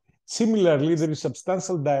 Similarly, there is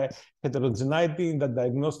substantial heterogeneity in the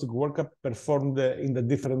diagnostic workup performed in the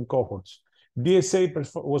different cohorts. DSA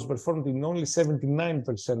was performed in only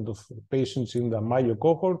 79% of patients in the Mayo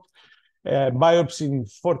cohort, biopsy in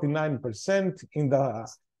 49%. In the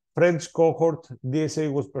French cohort, DSA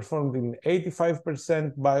was performed in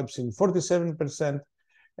 85%, biopsy in 47%,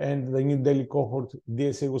 and the New Delhi cohort,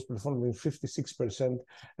 DSA was performed in 56%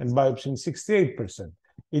 and biopsy in 68%.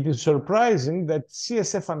 it is surprising that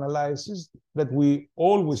CSF analysis that we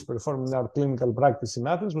always perform in our clinical practice in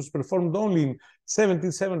Athens was performed only in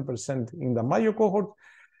 77% in the Mayo cohort,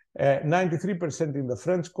 93% in the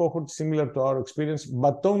French cohort, similar to our experience,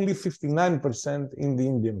 but only 59% in the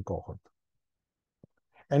Indian cohort.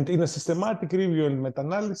 And in a systematic review and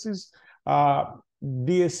meta-analysis,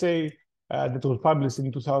 DSA that was published in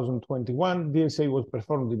 2021, DSA was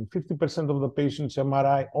performed in 50% of the patients,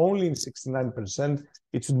 MRI only in 69%.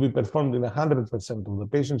 It should be performed in 100% of the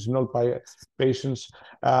patients, in all patients,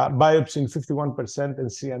 biopsy in 51%, and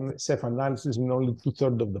CSF analysis in only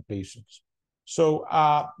 2/3 of the patients. So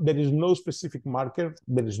there is no specific marker,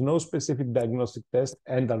 there is no specific diagnostic test,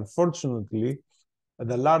 and unfortunately,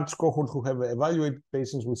 the large cohort who have evaluated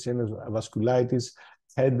patients with CNS vasculitis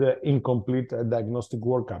had incomplete diagnostic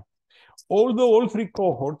workup. Although all three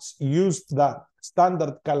cohorts used the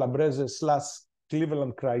standard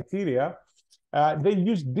Calabrese/Cleveland criteria, they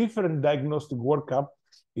used different diagnostic workup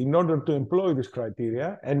in order to employ this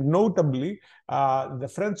criteria. And notably, the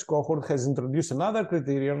French cohort has introduced another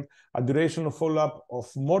criterion, a duration of follow-up of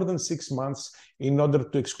more than 6 months in order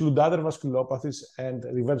to exclude other vasculopathies and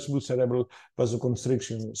reversible cerebral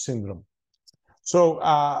vasoconstriction syndrome. So,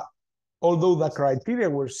 although the criteria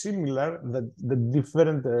were similar, the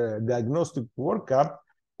different diagnostic workup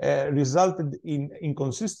resulted in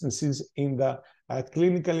inconsistencies in the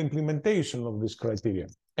clinical implementation of this criteria.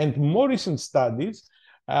 And more recent studies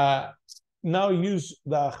now use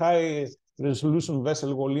the high resolution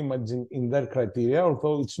vessel wall imaging in their criteria,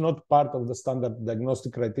 although it's not part of the standard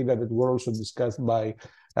diagnostic criteria that were also discussed by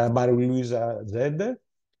Marialuisa Zedde.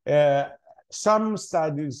 Some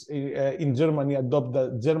studies in Germany adopt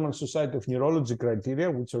the German Society of Neurology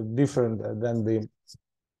criteria, which are different than the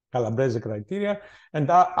Calabrese criteria, and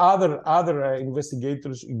other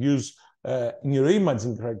investigators use new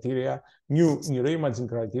neuroimaging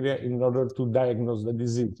criteria in order to diagnose the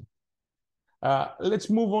disease. Let's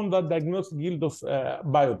move on to the diagnostic yield of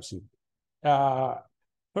biopsy.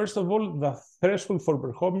 First of all, the threshold for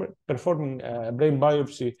performing brain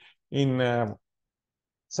biopsy in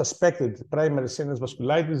suspected primary CNS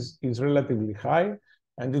vasculitis is relatively high,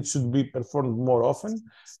 and it should be performed more often.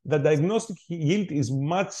 The diagnostic yield is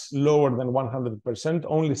much lower than 100%,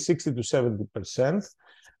 only 60 to 70%.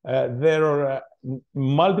 There are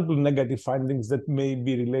multiple negative findings that may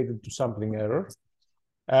be related to sampling error.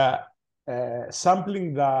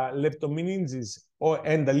 Sampling the leptomeninges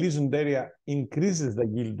and the lesioned area increases the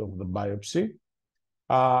yield of the biopsy.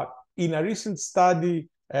 In a recent study,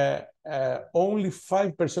 only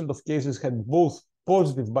 5% of cases had both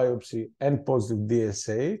positive biopsy and positive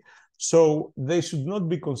DSA, so they should not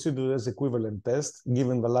be considered as equivalent tests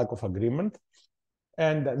given the lack of agreement,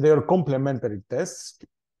 and they are complementary tests.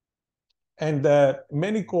 And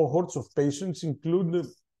many cohorts of patients include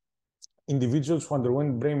individuals who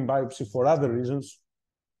underwent brain biopsy for other reasons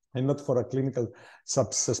and not for a clinical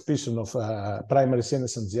suspicion of primary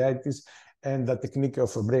CNS angiitis, and the technique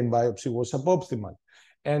of a brain biopsy was suboptimal.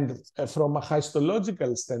 And from a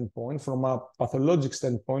histological standpoint, from a pathologic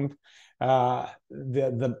standpoint,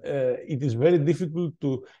 it is very difficult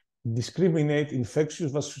to discriminate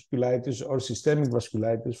infectious vasculitis or systemic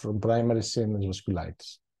vasculitis from primary CNS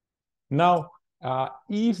vasculitis. Now,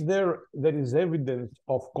 if there is evidence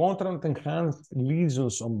of contrast-enhanced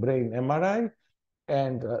lesions on brain MRI,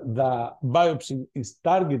 and the biopsy is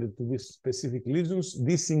targeted to these specific lesions,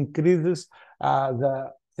 this increases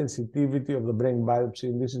the sensitivity of the brain biopsy,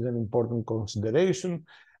 and this is an important consideration.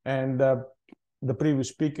 And the previous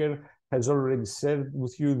speaker has already shared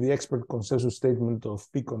with you the expert consensus statement of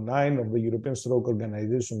PICO 9 of the European Stroke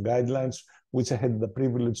Organization guidelines, which I had the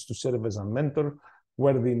privilege to serve as a mentor,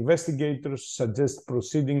 where the investigators suggest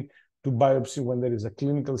proceeding to biopsy when there is a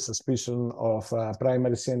clinical suspicion of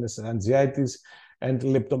primary CNS angiitis and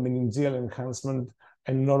leptomeningeal enhancement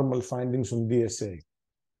and normal findings on DSA.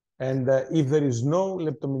 And if there is no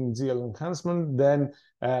leptomeningeal enhancement, then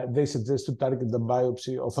they suggest to target the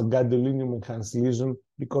biopsy of a gadolinium-enhanced lesion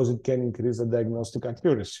because it can increase the diagnostic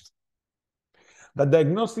accuracy. The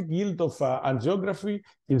diagnostic yield of angiography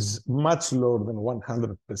is much lower than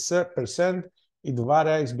 100%. It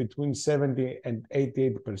varies between 70 and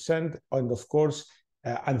 88%. And of course,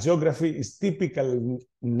 angiography is typically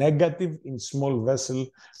negative in small vessel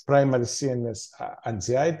primary CNS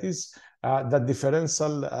angiitis. The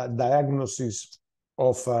differential diagnosis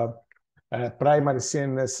of primary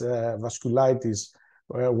CNS vasculitis,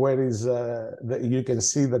 whereas you can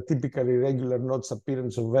see the typical irregular nodes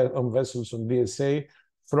appearance on vessels on DSA,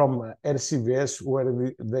 from RCVS,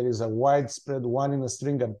 where there is a widespread one in a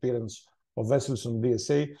string appearance of vessels on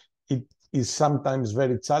DSA. It is sometimes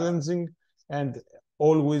very challenging, and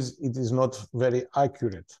always it is not very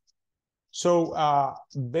accurate. So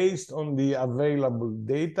based on the available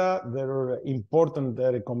data, there are important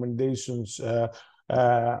recommendations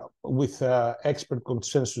with expert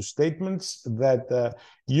consensus statements that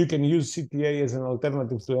you can use CTA as an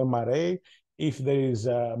alternative to MRA if there is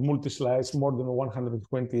a multi-slice, more than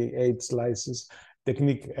 128 slices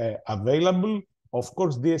technique available. Of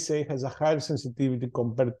course, DSA has a higher sensitivity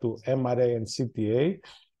compared to MRA and CTA.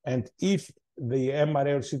 And if the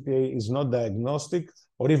MRA or CTA is not diagnostic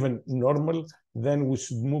or even normal, then we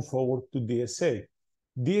should move forward to DSA.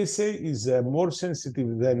 DSA is more sensitive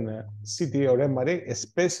than CTA or MRA,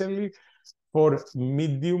 especially for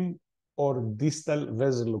medium or distal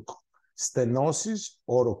vessel stenosis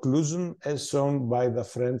or occlusion, as shown by the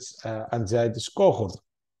French angiitis cohort.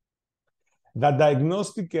 The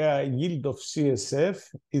diagnostic yield of CSF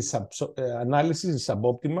is analysis is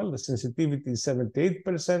suboptimal. The sensitivity is 78%,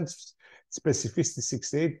 specificity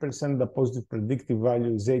 68%, the positive predictive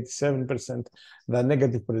value is 87%, the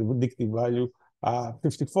negative predictive value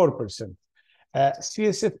 54%.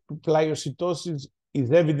 CSF pleocytosis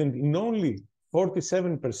is evident in only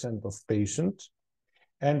 47% of patients,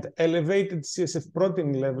 and elevated CSF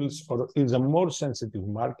protein levels is a more sensitive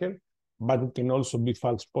marker, but it can also be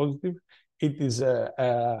false positive. It is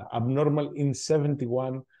abnormal in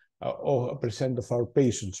 71% of our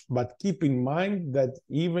patients. But keep in mind that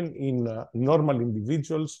even in normal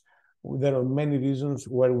individuals, there are many reasons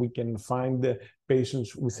where we can find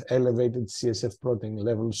patients with elevated CSF protein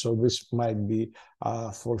levels. So this might be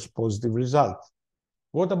a false positive result.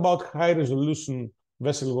 What about high-resolution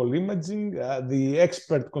vessel wall imaging? The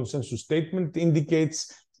expert consensus statement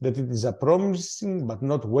indicates that it is a promising but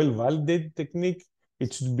not well-validated technique.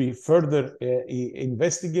 It should be further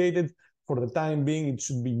investigated. For the time being, it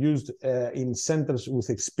should be used in centers with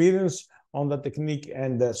experience on the technique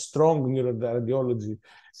and strong neuroradiology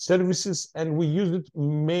services. And we use it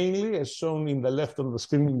mainly, as shown in the left on the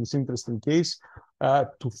screen in this interesting case,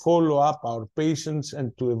 to follow up our patients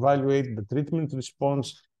and to evaluate the treatment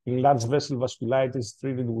response in large vessel vasculitis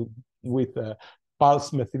treated with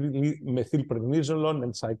pulse methylprednisolone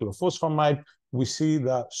and cyclophosphamide. We see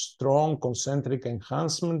the strong concentric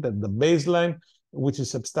enhancement at the baseline, which is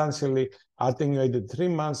substantially attenuated 3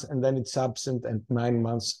 months, and then it's absent at 9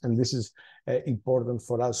 months. And this is important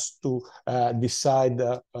for us to decide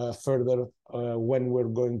further when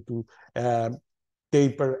we're going to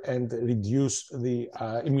taper and reduce the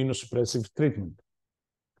immunosuppressive treatment.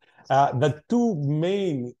 The two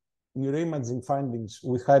main neuroimaging findings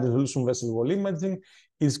with high-resolution vessel wall imaging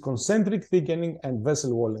is concentric thickening and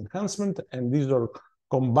vessel wall enhancement, and these are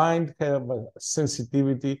combined have a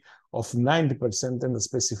sensitivity of 90% and a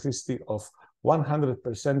specificity of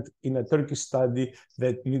 100% in a Turkish study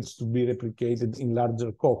that needs to be replicated in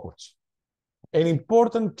larger cohorts. An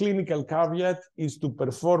important clinical caveat is to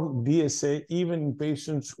perform DSA even in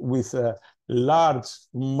patients with large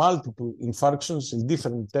multiple infarctions in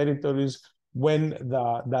different territories when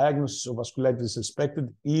the diagnosis of vasculitis is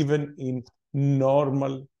suspected, even in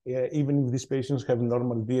normal, even if these patients have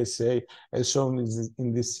normal DSA, as shown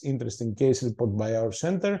in this interesting case report by our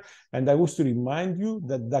center. And I wish to remind you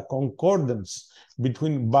that the concordance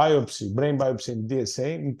between biopsy, brain biopsy and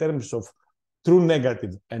DSA in terms of true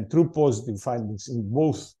negative and true positive findings in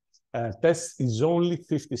both tests is only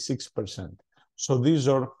 56%. So these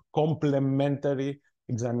are complementary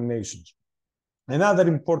examinations. Another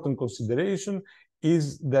important consideration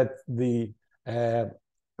is that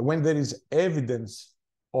when there is evidence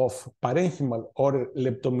of parenchymal or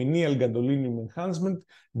leptomeningeal gadolinium enhancement,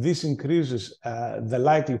 this increases the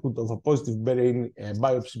likelihood of a positive brain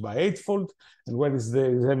biopsy by 8-fold. And when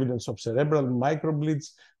there is evidence of cerebral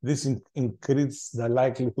microbleeds, this increases the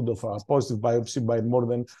likelihood of a positive biopsy by more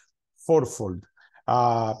than 4-fold.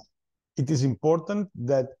 It is important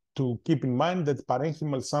to keep in mind that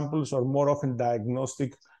parenchymal samples are more often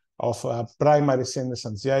diagnostic of primary CNS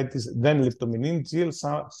angiitis than leptomeningeal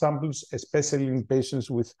samples, especially in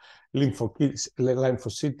patients with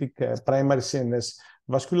lymphocytic primary CNS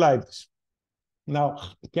vasculitis. Now,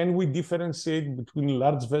 can we differentiate between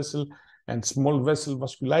large vessel and small vessel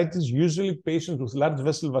vasculitis? Usually, patients with large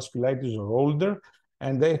vessel vasculitis are older,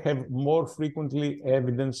 and they have more frequently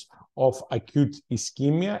evidence of acute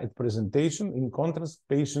ischemia at presentation. In contrast,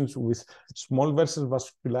 patients with small vessel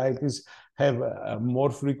vasculitis have more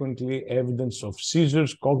frequently evidence of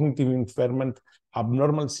seizures, cognitive impairment,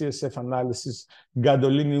 abnormal CSF analysis,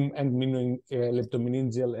 gadolinium and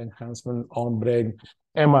leptomeningeal enhancement on brain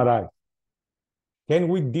MRI. Can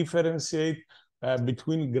we differentiate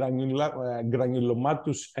between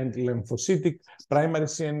granulomatous and lymphocytic primary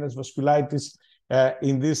CNS vasculitis?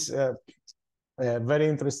 In this a very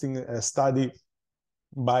interesting study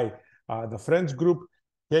by the French group,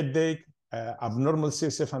 headache, abnormal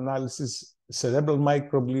CSF analysis, cerebral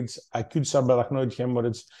microbleeds, acute subarachnoid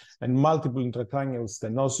hemorrhage, and multiple intracranial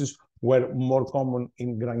stenosis were more common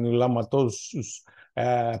in granulomatosis,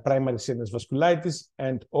 primary CNS vasculitis,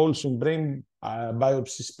 and also in brain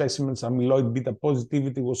biopsy specimens, amyloid beta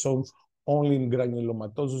positivity was shown only in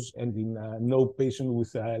granulomatosis and in no patient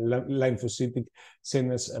with lymphocytic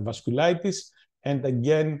CNS vasculitis. And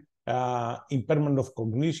again, impairment of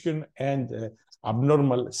cognition and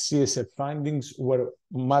abnormal CSF findings were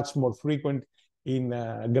much more frequent in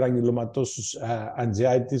granulomatosis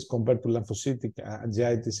angiitis compared to lymphocytic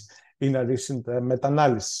angiitis in a recent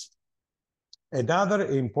meta-analysis. Another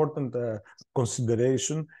important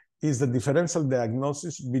consideration is the differential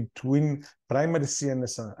diagnosis between primary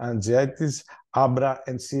CNS angiitis, ABRA,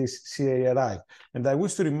 and CARI. And I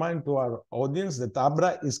wish to remind to our audience that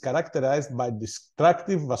ABRA is characterized by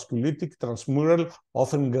destructive vasculitic transmural,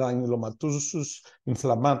 often granulomatosis,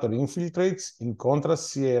 inflammatory infiltrates. In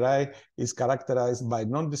contrast, CARI is characterized by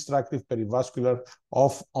non-destructive perivascular,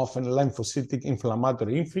 often lymphocytic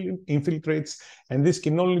inflammatory infiltrates, and this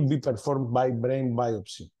can only be performed by brain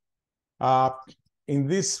biopsy. In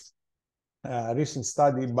this recent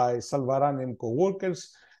study by Salvarani and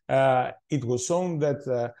co-workers, it was shown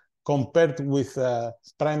that compared with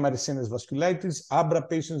primary CNS vasculitis, ABRA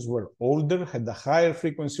patients were older, had a higher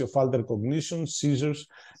frequency of altered cognition, seizures,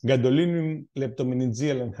 gadolinium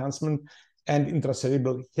leptomeningeal enhancement, and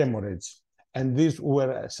intracerebral hemorrhage. And these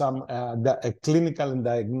were some clinical and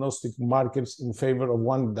diagnostic markers in favor of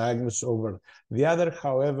one diagnosis over the other.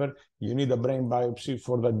 However, you need a brain biopsy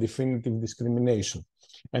for the definitive discrimination.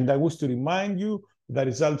 And I wish to remind you the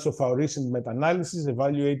results of our recent meta-analysis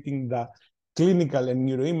evaluating the clinical and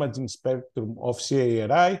neuroimaging spectrum of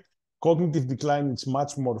CARI. Cognitive decline is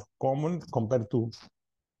much more common compared to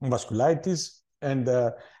vasculitis, and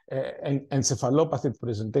encephalopathic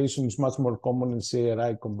presentation is much more common in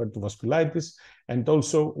CARI compared to vasculitis. And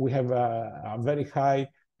also we have a very high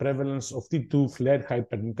prevalence of T2 flared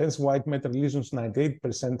hyperintense white matter lesions,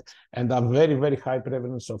 98%, and a very, very high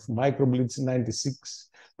prevalence of microbleeds, 96%,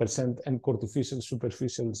 and cortificial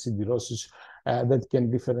superficial siderosis that can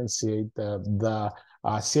differentiate the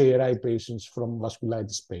CARI patients from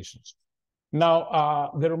vasculitis patients.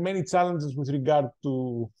 Now, there are many challenges with regard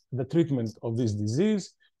to the treatment of this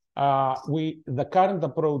disease. The current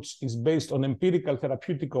approach is based on empirical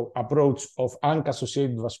therapeutic approach of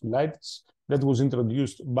ANC-associated vasculitis that was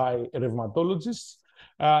introduced by rheumatologists.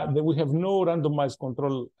 We have no randomized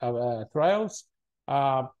control trials.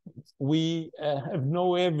 We have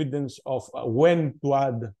no evidence of when to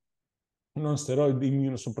add non-steroid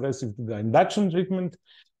immunosuppressive to the induction treatment,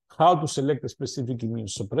 how to select a specific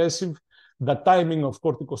immunosuppressive, the timing of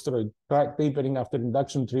corticosteroid tapering after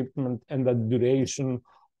induction treatment, and the duration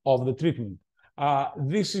of the treatment.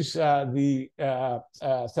 This is the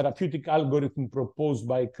therapeutic algorithm proposed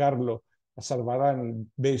by Carlo Salvarani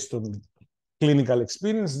based on clinical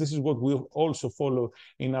experience. This is what we also follow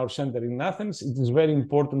in our center in Athens. It is very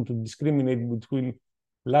important to discriminate between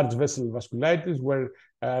large vessel vasculitis, where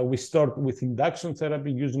we start with induction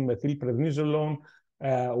therapy using methylprednisolone,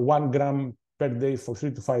 1 gram per day for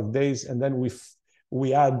 3 to 5 days, and then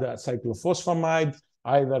we add cyclophosphamide,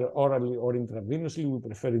 either orally or intravenously. We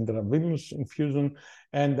prefer intravenous infusion.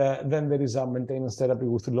 And then there is a maintenance therapy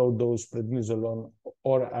with low-dose prednisolone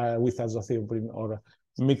or with azathioprine or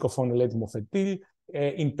mycophenolate mofetil.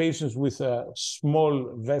 In patients with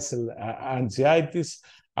small vessel angiitis,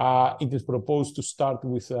 it is proposed to start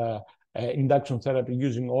with induction therapy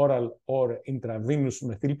using oral or intravenous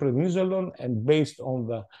methylprednisolone, and based on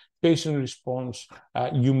the patient response,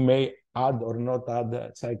 you may add or not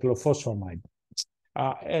add cyclophosphamide.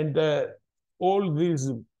 All these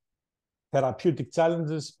therapeutic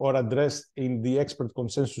challenges are addressed in the expert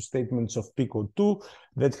consensus statements of PICO2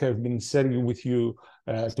 that have been shared with you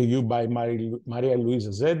to you by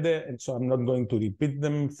Marialuisa Zedde, and so I'm not going to repeat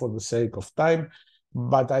them for the sake of time.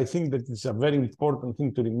 But I think that it's a very important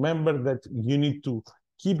thing to remember that you need to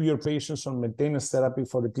keep your patients on maintenance therapy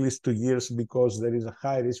for at least 2 years, because there is a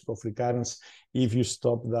high risk of recurrence if you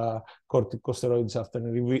stop the corticosteroids after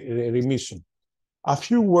remission. A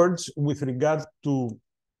few words with regard to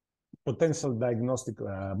potential diagnostic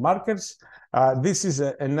markers. This is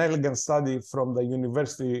an elegant study from the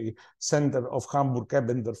University Center of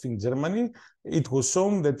Hamburg-Eppendorf in Germany. It was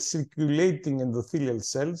shown that circulating endothelial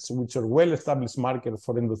cells, which are well-established markers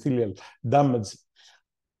for endothelial damage,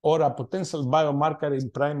 or a potential biomarker in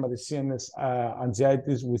primary CNS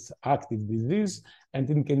angiitis with active disease, and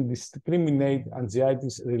it can discriminate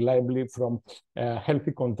angiitis reliably from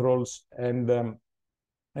healthy controls and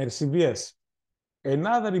RCVS.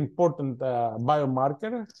 Another important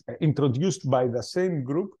biomarker introduced by the same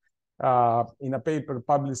group in a paper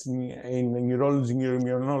published in Neurology,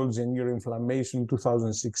 Neuroimmunology, and Neuroinflammation in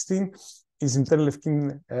 2016 is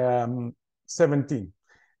interleukin 17.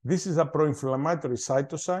 This is a pro-inflammatory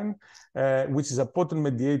cytokine, which is a potent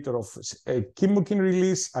mediator of chemokine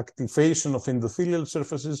release, activation of endothelial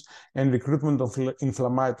surfaces, and recruitment of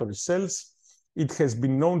inflammatory cells. It has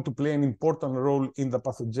been known to play an important role in the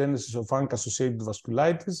pathogenesis of ANCA-associated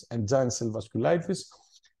vasculitis and giant cell vasculitis.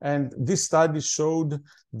 And this study showed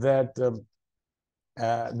that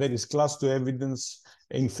there is class 2 evidence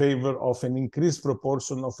in favor of an increased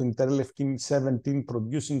proportion of interleukin 17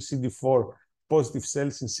 producing CD4 positive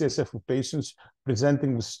cells in CSF patients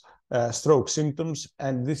presenting with stroke symptoms.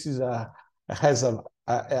 And this is has a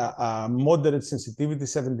moderate sensitivity,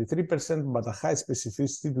 73%, but a high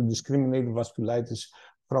specificity to discriminate vasculitis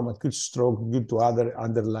from acute stroke due to other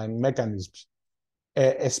underlying mechanisms.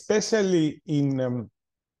 Especially in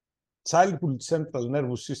childhood central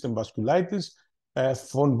nervous system vasculitis,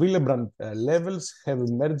 von Willebrand levels have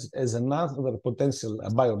emerged as another potential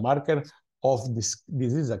biomarker of this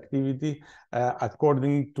disease activity,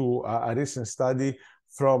 according to a recent study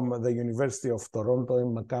from the University of Toronto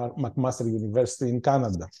and McMaster University in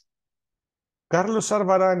Canada. Carlos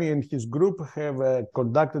Arvarani and his group have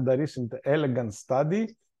conducted a recent elegant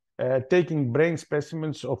study taking brain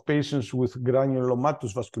specimens of patients with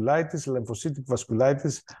granulomatous vasculitis, lymphocytic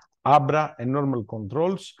vasculitis, ABRA, and normal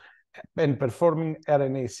controls, and performing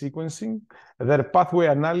RNA sequencing. Their pathway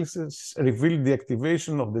analysis revealed the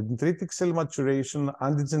activation of the dendritic cell maturation,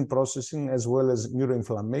 antigen processing, as well as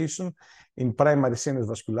neuroinflammation in primary CNS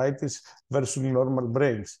vasculitis versus normal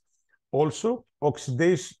brains. Also,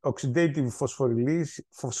 oxidative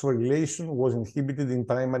phosphorylation was inhibited in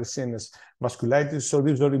primary CNS vasculitis. So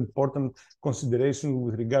these are important considerations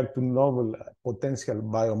with regard to novel potential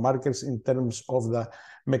biomarkers in terms of the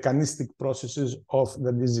mechanistic processes of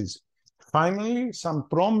the disease. Finally, some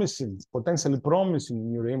promising, potentially promising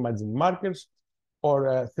neuroimaging markers,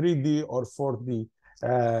 or 3D or 4D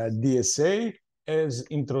DSA, as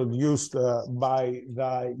introduced by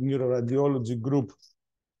the neuroradiology group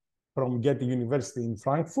from Goethe University in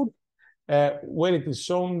Frankfurt, where it is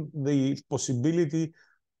shown the possibility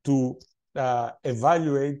to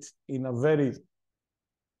evaluate in a very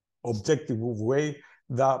objective way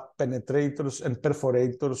the penetrators and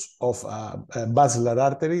perforators of basilar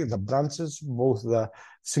artery, the branches, both the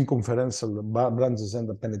circumferential branches and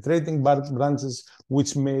the penetrating branches,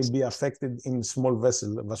 which may be affected in small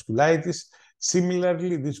vessel vasculitis.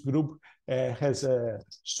 Similarly, this group has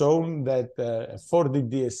shown that 4D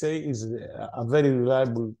DSA is a very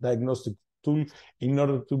reliable diagnostic tool in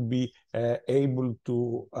order to be able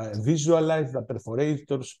to visualize the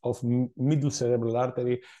perforators of middle cerebral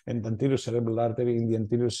artery and anterior cerebral artery in the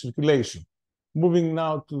anterior circulation. Moving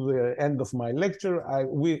now to the end of my lecture,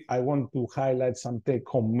 I want to highlight some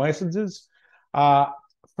take-home messages.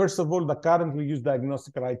 First of all, the currently used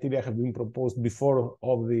diagnostic criteria have been proposed before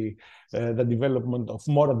of the development of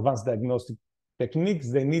more advanced diagnostic techniques.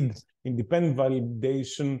 They need independent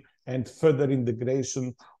validation and further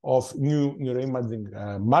integration of new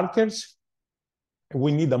neuroimaging markers.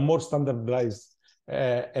 We need a more standardized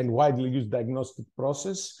and widely used diagnostic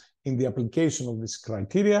process in the application of this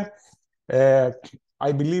criteria.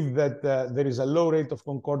 I believe that there is a low rate of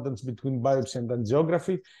concordance between biopsy and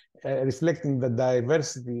angiography, reflecting the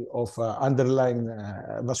diversity of underlying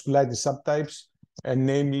vasculitis subtypes, and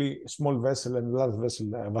namely small vessel and large vessel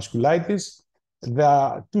vasculitis.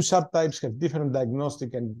 The two subtypes have different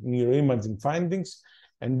diagnostic and neuroimaging findings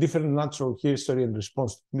and different natural history and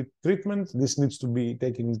response to treatment. This needs to be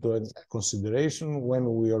taken into consideration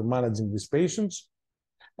when we are managing these patients.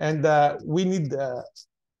 And we need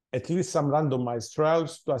at least some randomized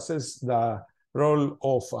trials to assess the role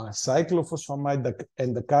of cyclophosphamide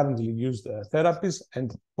and the currently used therapies,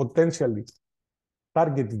 and potentially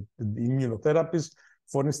targeted immunotherapies,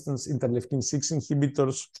 for instance, interleukin-6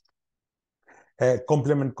 inhibitors,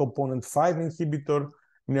 complement component 5 inhibitor,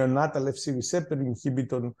 neonatal FC receptor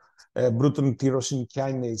inhibitor, Bruton tyrosine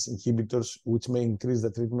kinase inhibitors, which may increase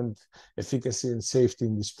the treatment efficacy and safety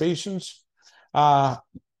in these patients.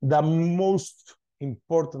 The most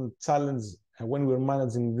important challenge when we're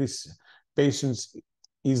managing these patients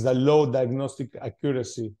is the low diagnostic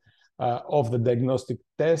accuracy of the diagnostic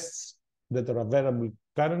tests that are available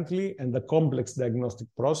currently, and the complex diagnostic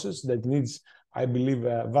process that needs I believe,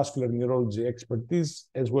 vascular neurology expertise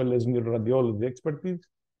as well as neuroradiology expertise.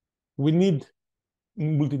 We need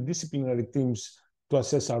multidisciplinary teams to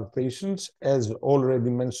assess our patients, as already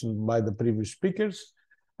mentioned by the previous speakers.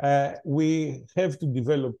 We have to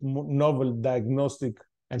develop novel diagnostic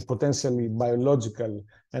and potentially biological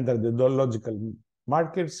and radiological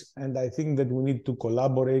markers. And I think that we need to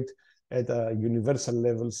collaborate at universal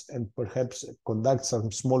levels and perhaps conduct some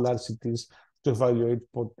small RCTs to evaluate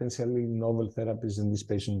potentially novel therapies in this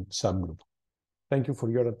patient subgroup. Thank you for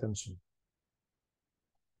your attention.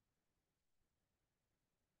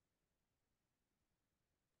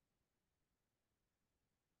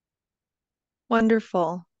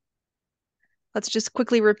 Wonderful. Let's just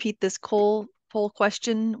quickly repeat this poll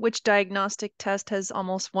question. Which diagnostic test has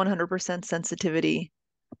almost 100% sensitivity?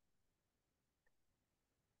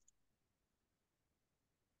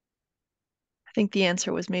 I think the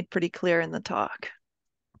answer was made pretty clear in the talk.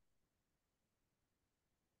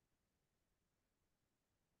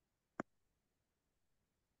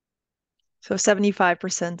 So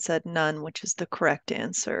 75% said none, which is the correct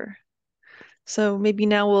answer. So maybe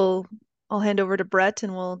now I'll hand over to Brett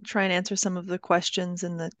and we'll try and answer some of the questions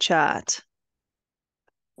in the chat.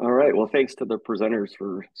 All right, well, thanks to the presenters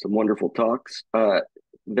for some wonderful talks.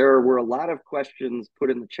 There were a lot of questions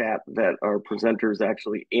put in the chat that our presenters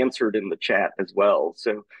actually answered in the chat as well.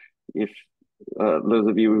 So if those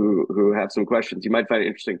of you who have some questions, you might find it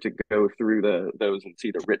interesting to go through those and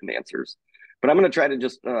see the written answers. But I'm going to try to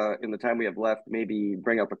just, in the time we have left, maybe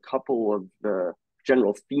bring up a couple of the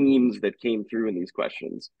general themes that came through in these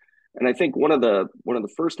questions. And I think one of the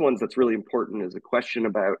first ones that's really important is a question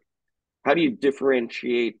about how do you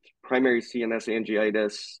differentiate primary CNS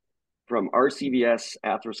angiitis from RCVS,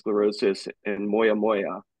 atherosclerosis, and moya.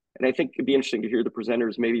 And I think it'd be interesting to hear the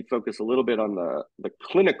presenters maybe focus a little bit on the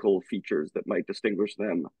clinical features that might distinguish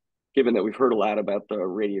them, given that we've heard a lot about the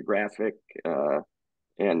radiographic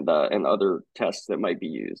and other tests that might be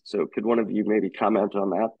used. So could one of you maybe comment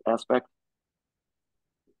on that aspect?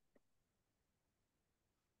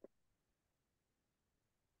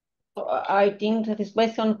 I think that this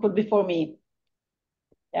question could be for me.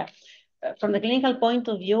 Yeah. From the clinical point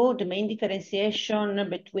of view, the main differentiation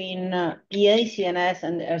between PA-CNS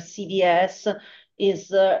and RCVS is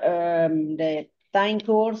the time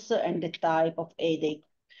course and the type of headache.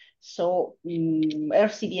 So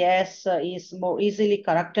RCVS is more easily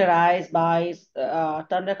characterized by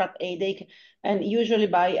thunderclap headache and usually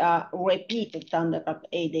by a repeated thunderclap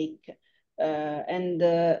headache. And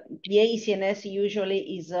PA-CNS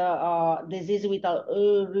usually is a disease with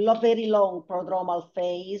a very long prodromal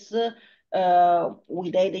phase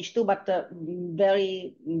with ADH2, but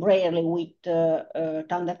very rarely with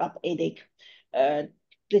thunderclap headache.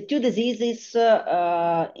 The two diseases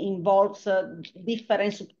involves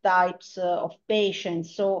different subtypes of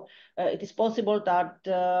patients. So it is possible that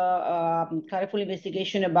careful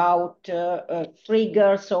investigation about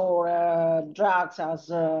triggers or drugs as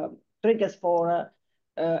triggers for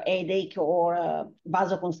headache or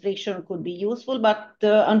vasoconstriction could be useful, but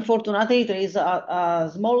unfortunately there is a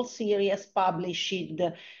small series published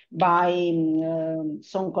by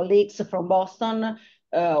some colleagues from Boston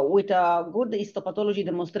with a good histopathology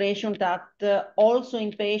demonstration that also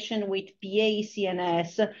in patients with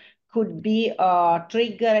PA-CNS could be a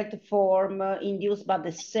triggered form induced by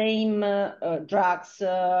the same drugs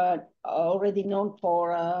already known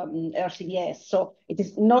for RCVS. So it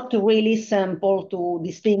is not really simple to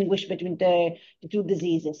distinguish between the two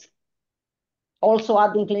diseases. Also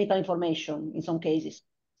adding clinical information in some cases.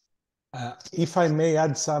 If I may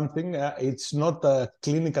add something, it's not a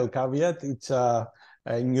clinical caveat, it's a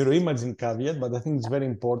neuroimaging caveat, but I think it's very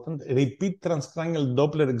important. Repeat transcranial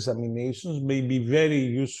Doppler examinations may be very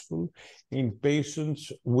useful in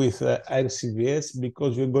patients with RCVS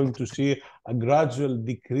because you're going to see a gradual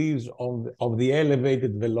decrease of the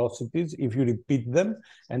elevated velocities if you repeat them.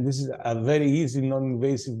 And this is a very easy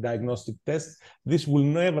non-invasive diagnostic test. This will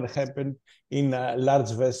never happen in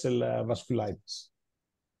large vessel vasculitis.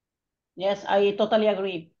 Yes, I totally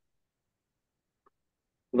agree.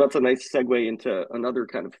 That's a nice segue into another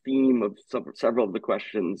kind of theme of several of the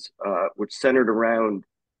questions, which centered around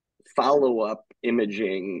follow-up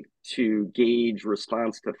imaging to gauge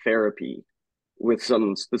response to therapy, with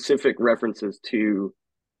some specific references to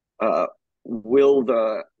will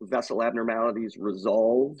the vessel abnormalities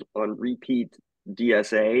resolve on repeat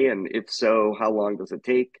DSA, and if so, how long does it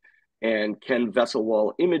take? And can vessel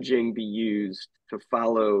wall imaging be used to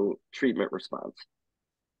follow treatment response?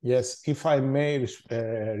 Yes, if I may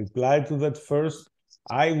reply to that first,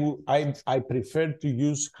 I prefer to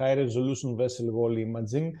use high-resolution vessel wall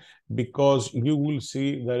imaging because you will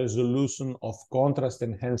see the resolution of contrast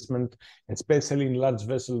enhancement, especially in large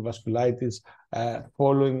vessel vasculitis,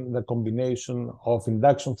 following the combination of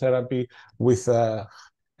induction therapy with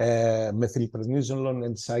methylprednisolone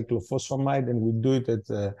and cyclophosphamide, and we do it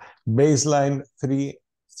at baseline 3,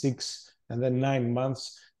 6, and then 9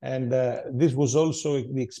 months. And this was also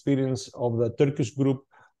the experience of the Turkish group,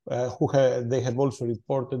 they have also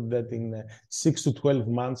reported that in 6 to 12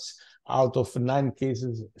 months, out of 9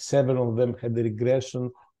 cases, 7 of them had the regression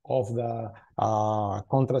of the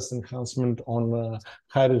contrast enhancement on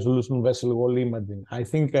high-resolution vessel wall imaging. I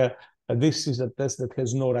think this is a test that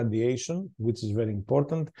has no radiation, which is very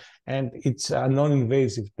important, and it's a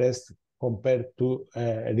non-invasive test compared to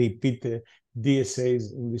repeat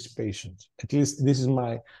DSAs in these patients. At least this is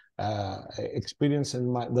my experience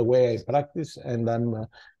and the way I practice, and I'm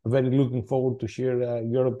very looking forward to hear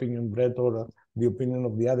your opinion, Brett, or the opinion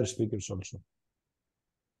of the other speakers also.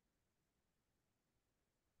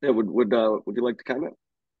 Yeah, would you like to comment?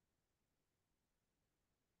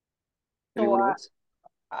 Anyone else?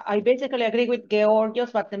 I basically agree with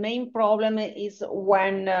Georgios, but the main problem is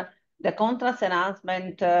when the contrast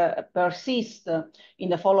enhancement persists in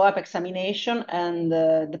the follow-up examination and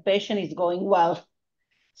the patient is going well.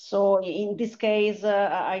 So in this case,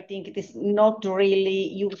 I think it is not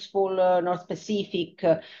really useful nor specific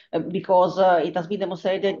because it has been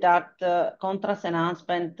demonstrated that contrast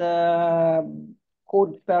enhancement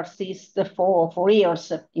could persist for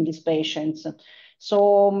years in these patients.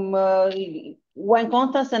 So when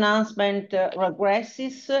contrast enhancement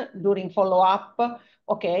regresses during follow-up,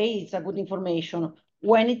 okay, it's a good information.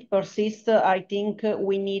 When it persists, I think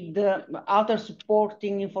we need other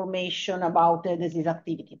supporting information about the disease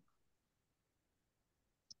activity.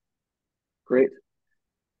 Great.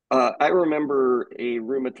 I remember a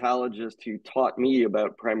rheumatologist who taught me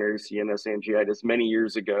about primary CNS angiitis many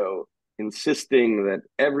years ago, insisting that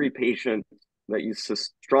every patient that you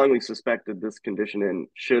strongly suspected this condition in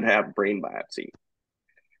should have brain biopsy.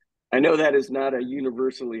 I know that is not a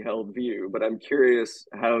universally held view, but I'm curious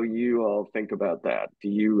how you all think about that. Do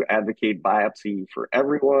you advocate biopsy for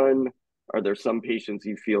everyone? Are there some patients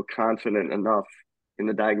you feel confident enough in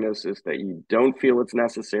the diagnosis that you don't feel it's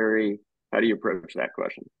necessary? How do you approach that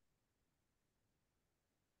question?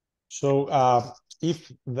 So if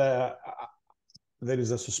there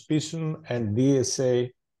is a suspicion and DSA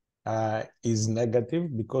is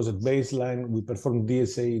negative, because at baseline we perform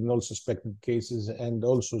DSA in all suspected cases and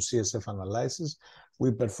also CSF analysis,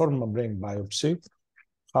 we perform a brain biopsy.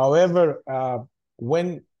 However,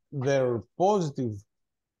 when there are positive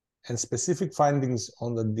and specific findings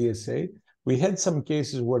on the DSA, we had some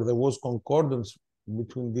cases where there was concordance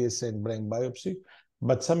between DSA and brain biopsy,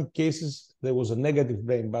 but some cases there was a negative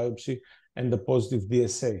brain biopsy and a positive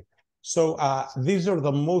DSA. So these are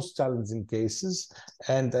the most challenging cases.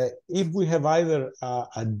 And if we have either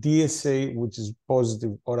a DSA which is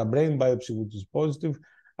positive or a brain biopsy which is positive,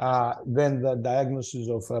 then the diagnosis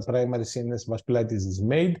of primary CNS vasculitis is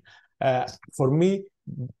made. For me,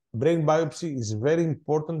 brain biopsy is very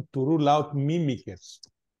important to rule out mimickers.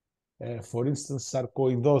 For instance,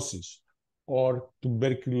 sarcoidosis or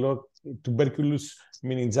tuberculous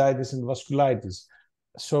meningitis and vasculitis.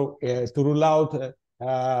 So to rule out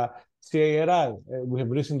CARI, we have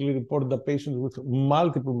recently reported a patient with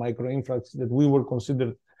multiple microinfarcts that we were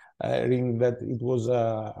considering that it was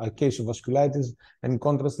a case of vasculitis, and in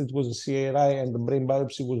contrast, it was a CARI, and the brain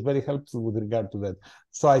biopsy was very helpful with regard to that.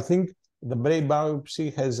 So I think the brain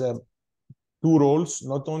biopsy has two roles,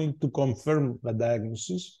 not only to confirm the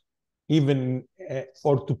diagnosis, even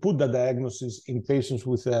or to put the diagnosis in patients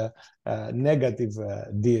with a negative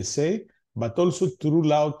DSA, but also to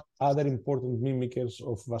rule out other important mimickers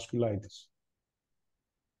of vasculitis.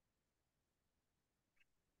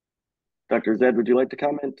 Dr. Zedde, would you like to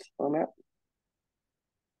comment on that?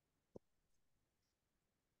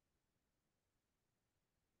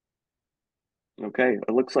 Okay,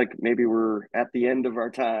 it looks like maybe we're at the end of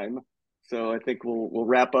our time. So I think we'll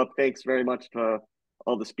wrap up. Thanks very much to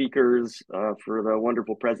all the speakers for the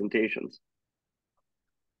wonderful presentations.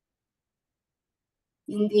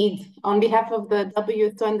 Indeed. On behalf of the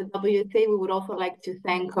WSO and the WSA, we would also like to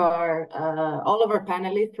thank all of our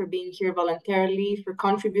panelists for being here voluntarily, for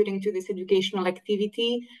contributing to this educational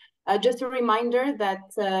activity. Just a reminder that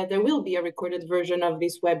there will be a recorded version of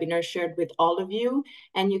this webinar shared with all of you,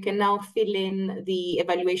 and you can now fill in the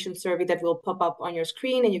evaluation survey that will pop up on your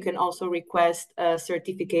screen, and you can also request a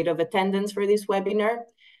certificate of attendance for this webinar.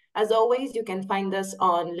 As always, you can find us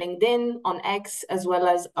on LinkedIn, on X, as well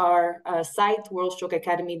as our site,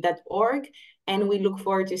 worldstrokeacademy.org. And we look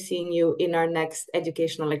forward to seeing you in our next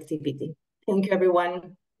educational activity. Thank you,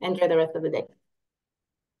 everyone. Enjoy the rest of the day.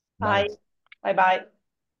 Bye. Bye-bye.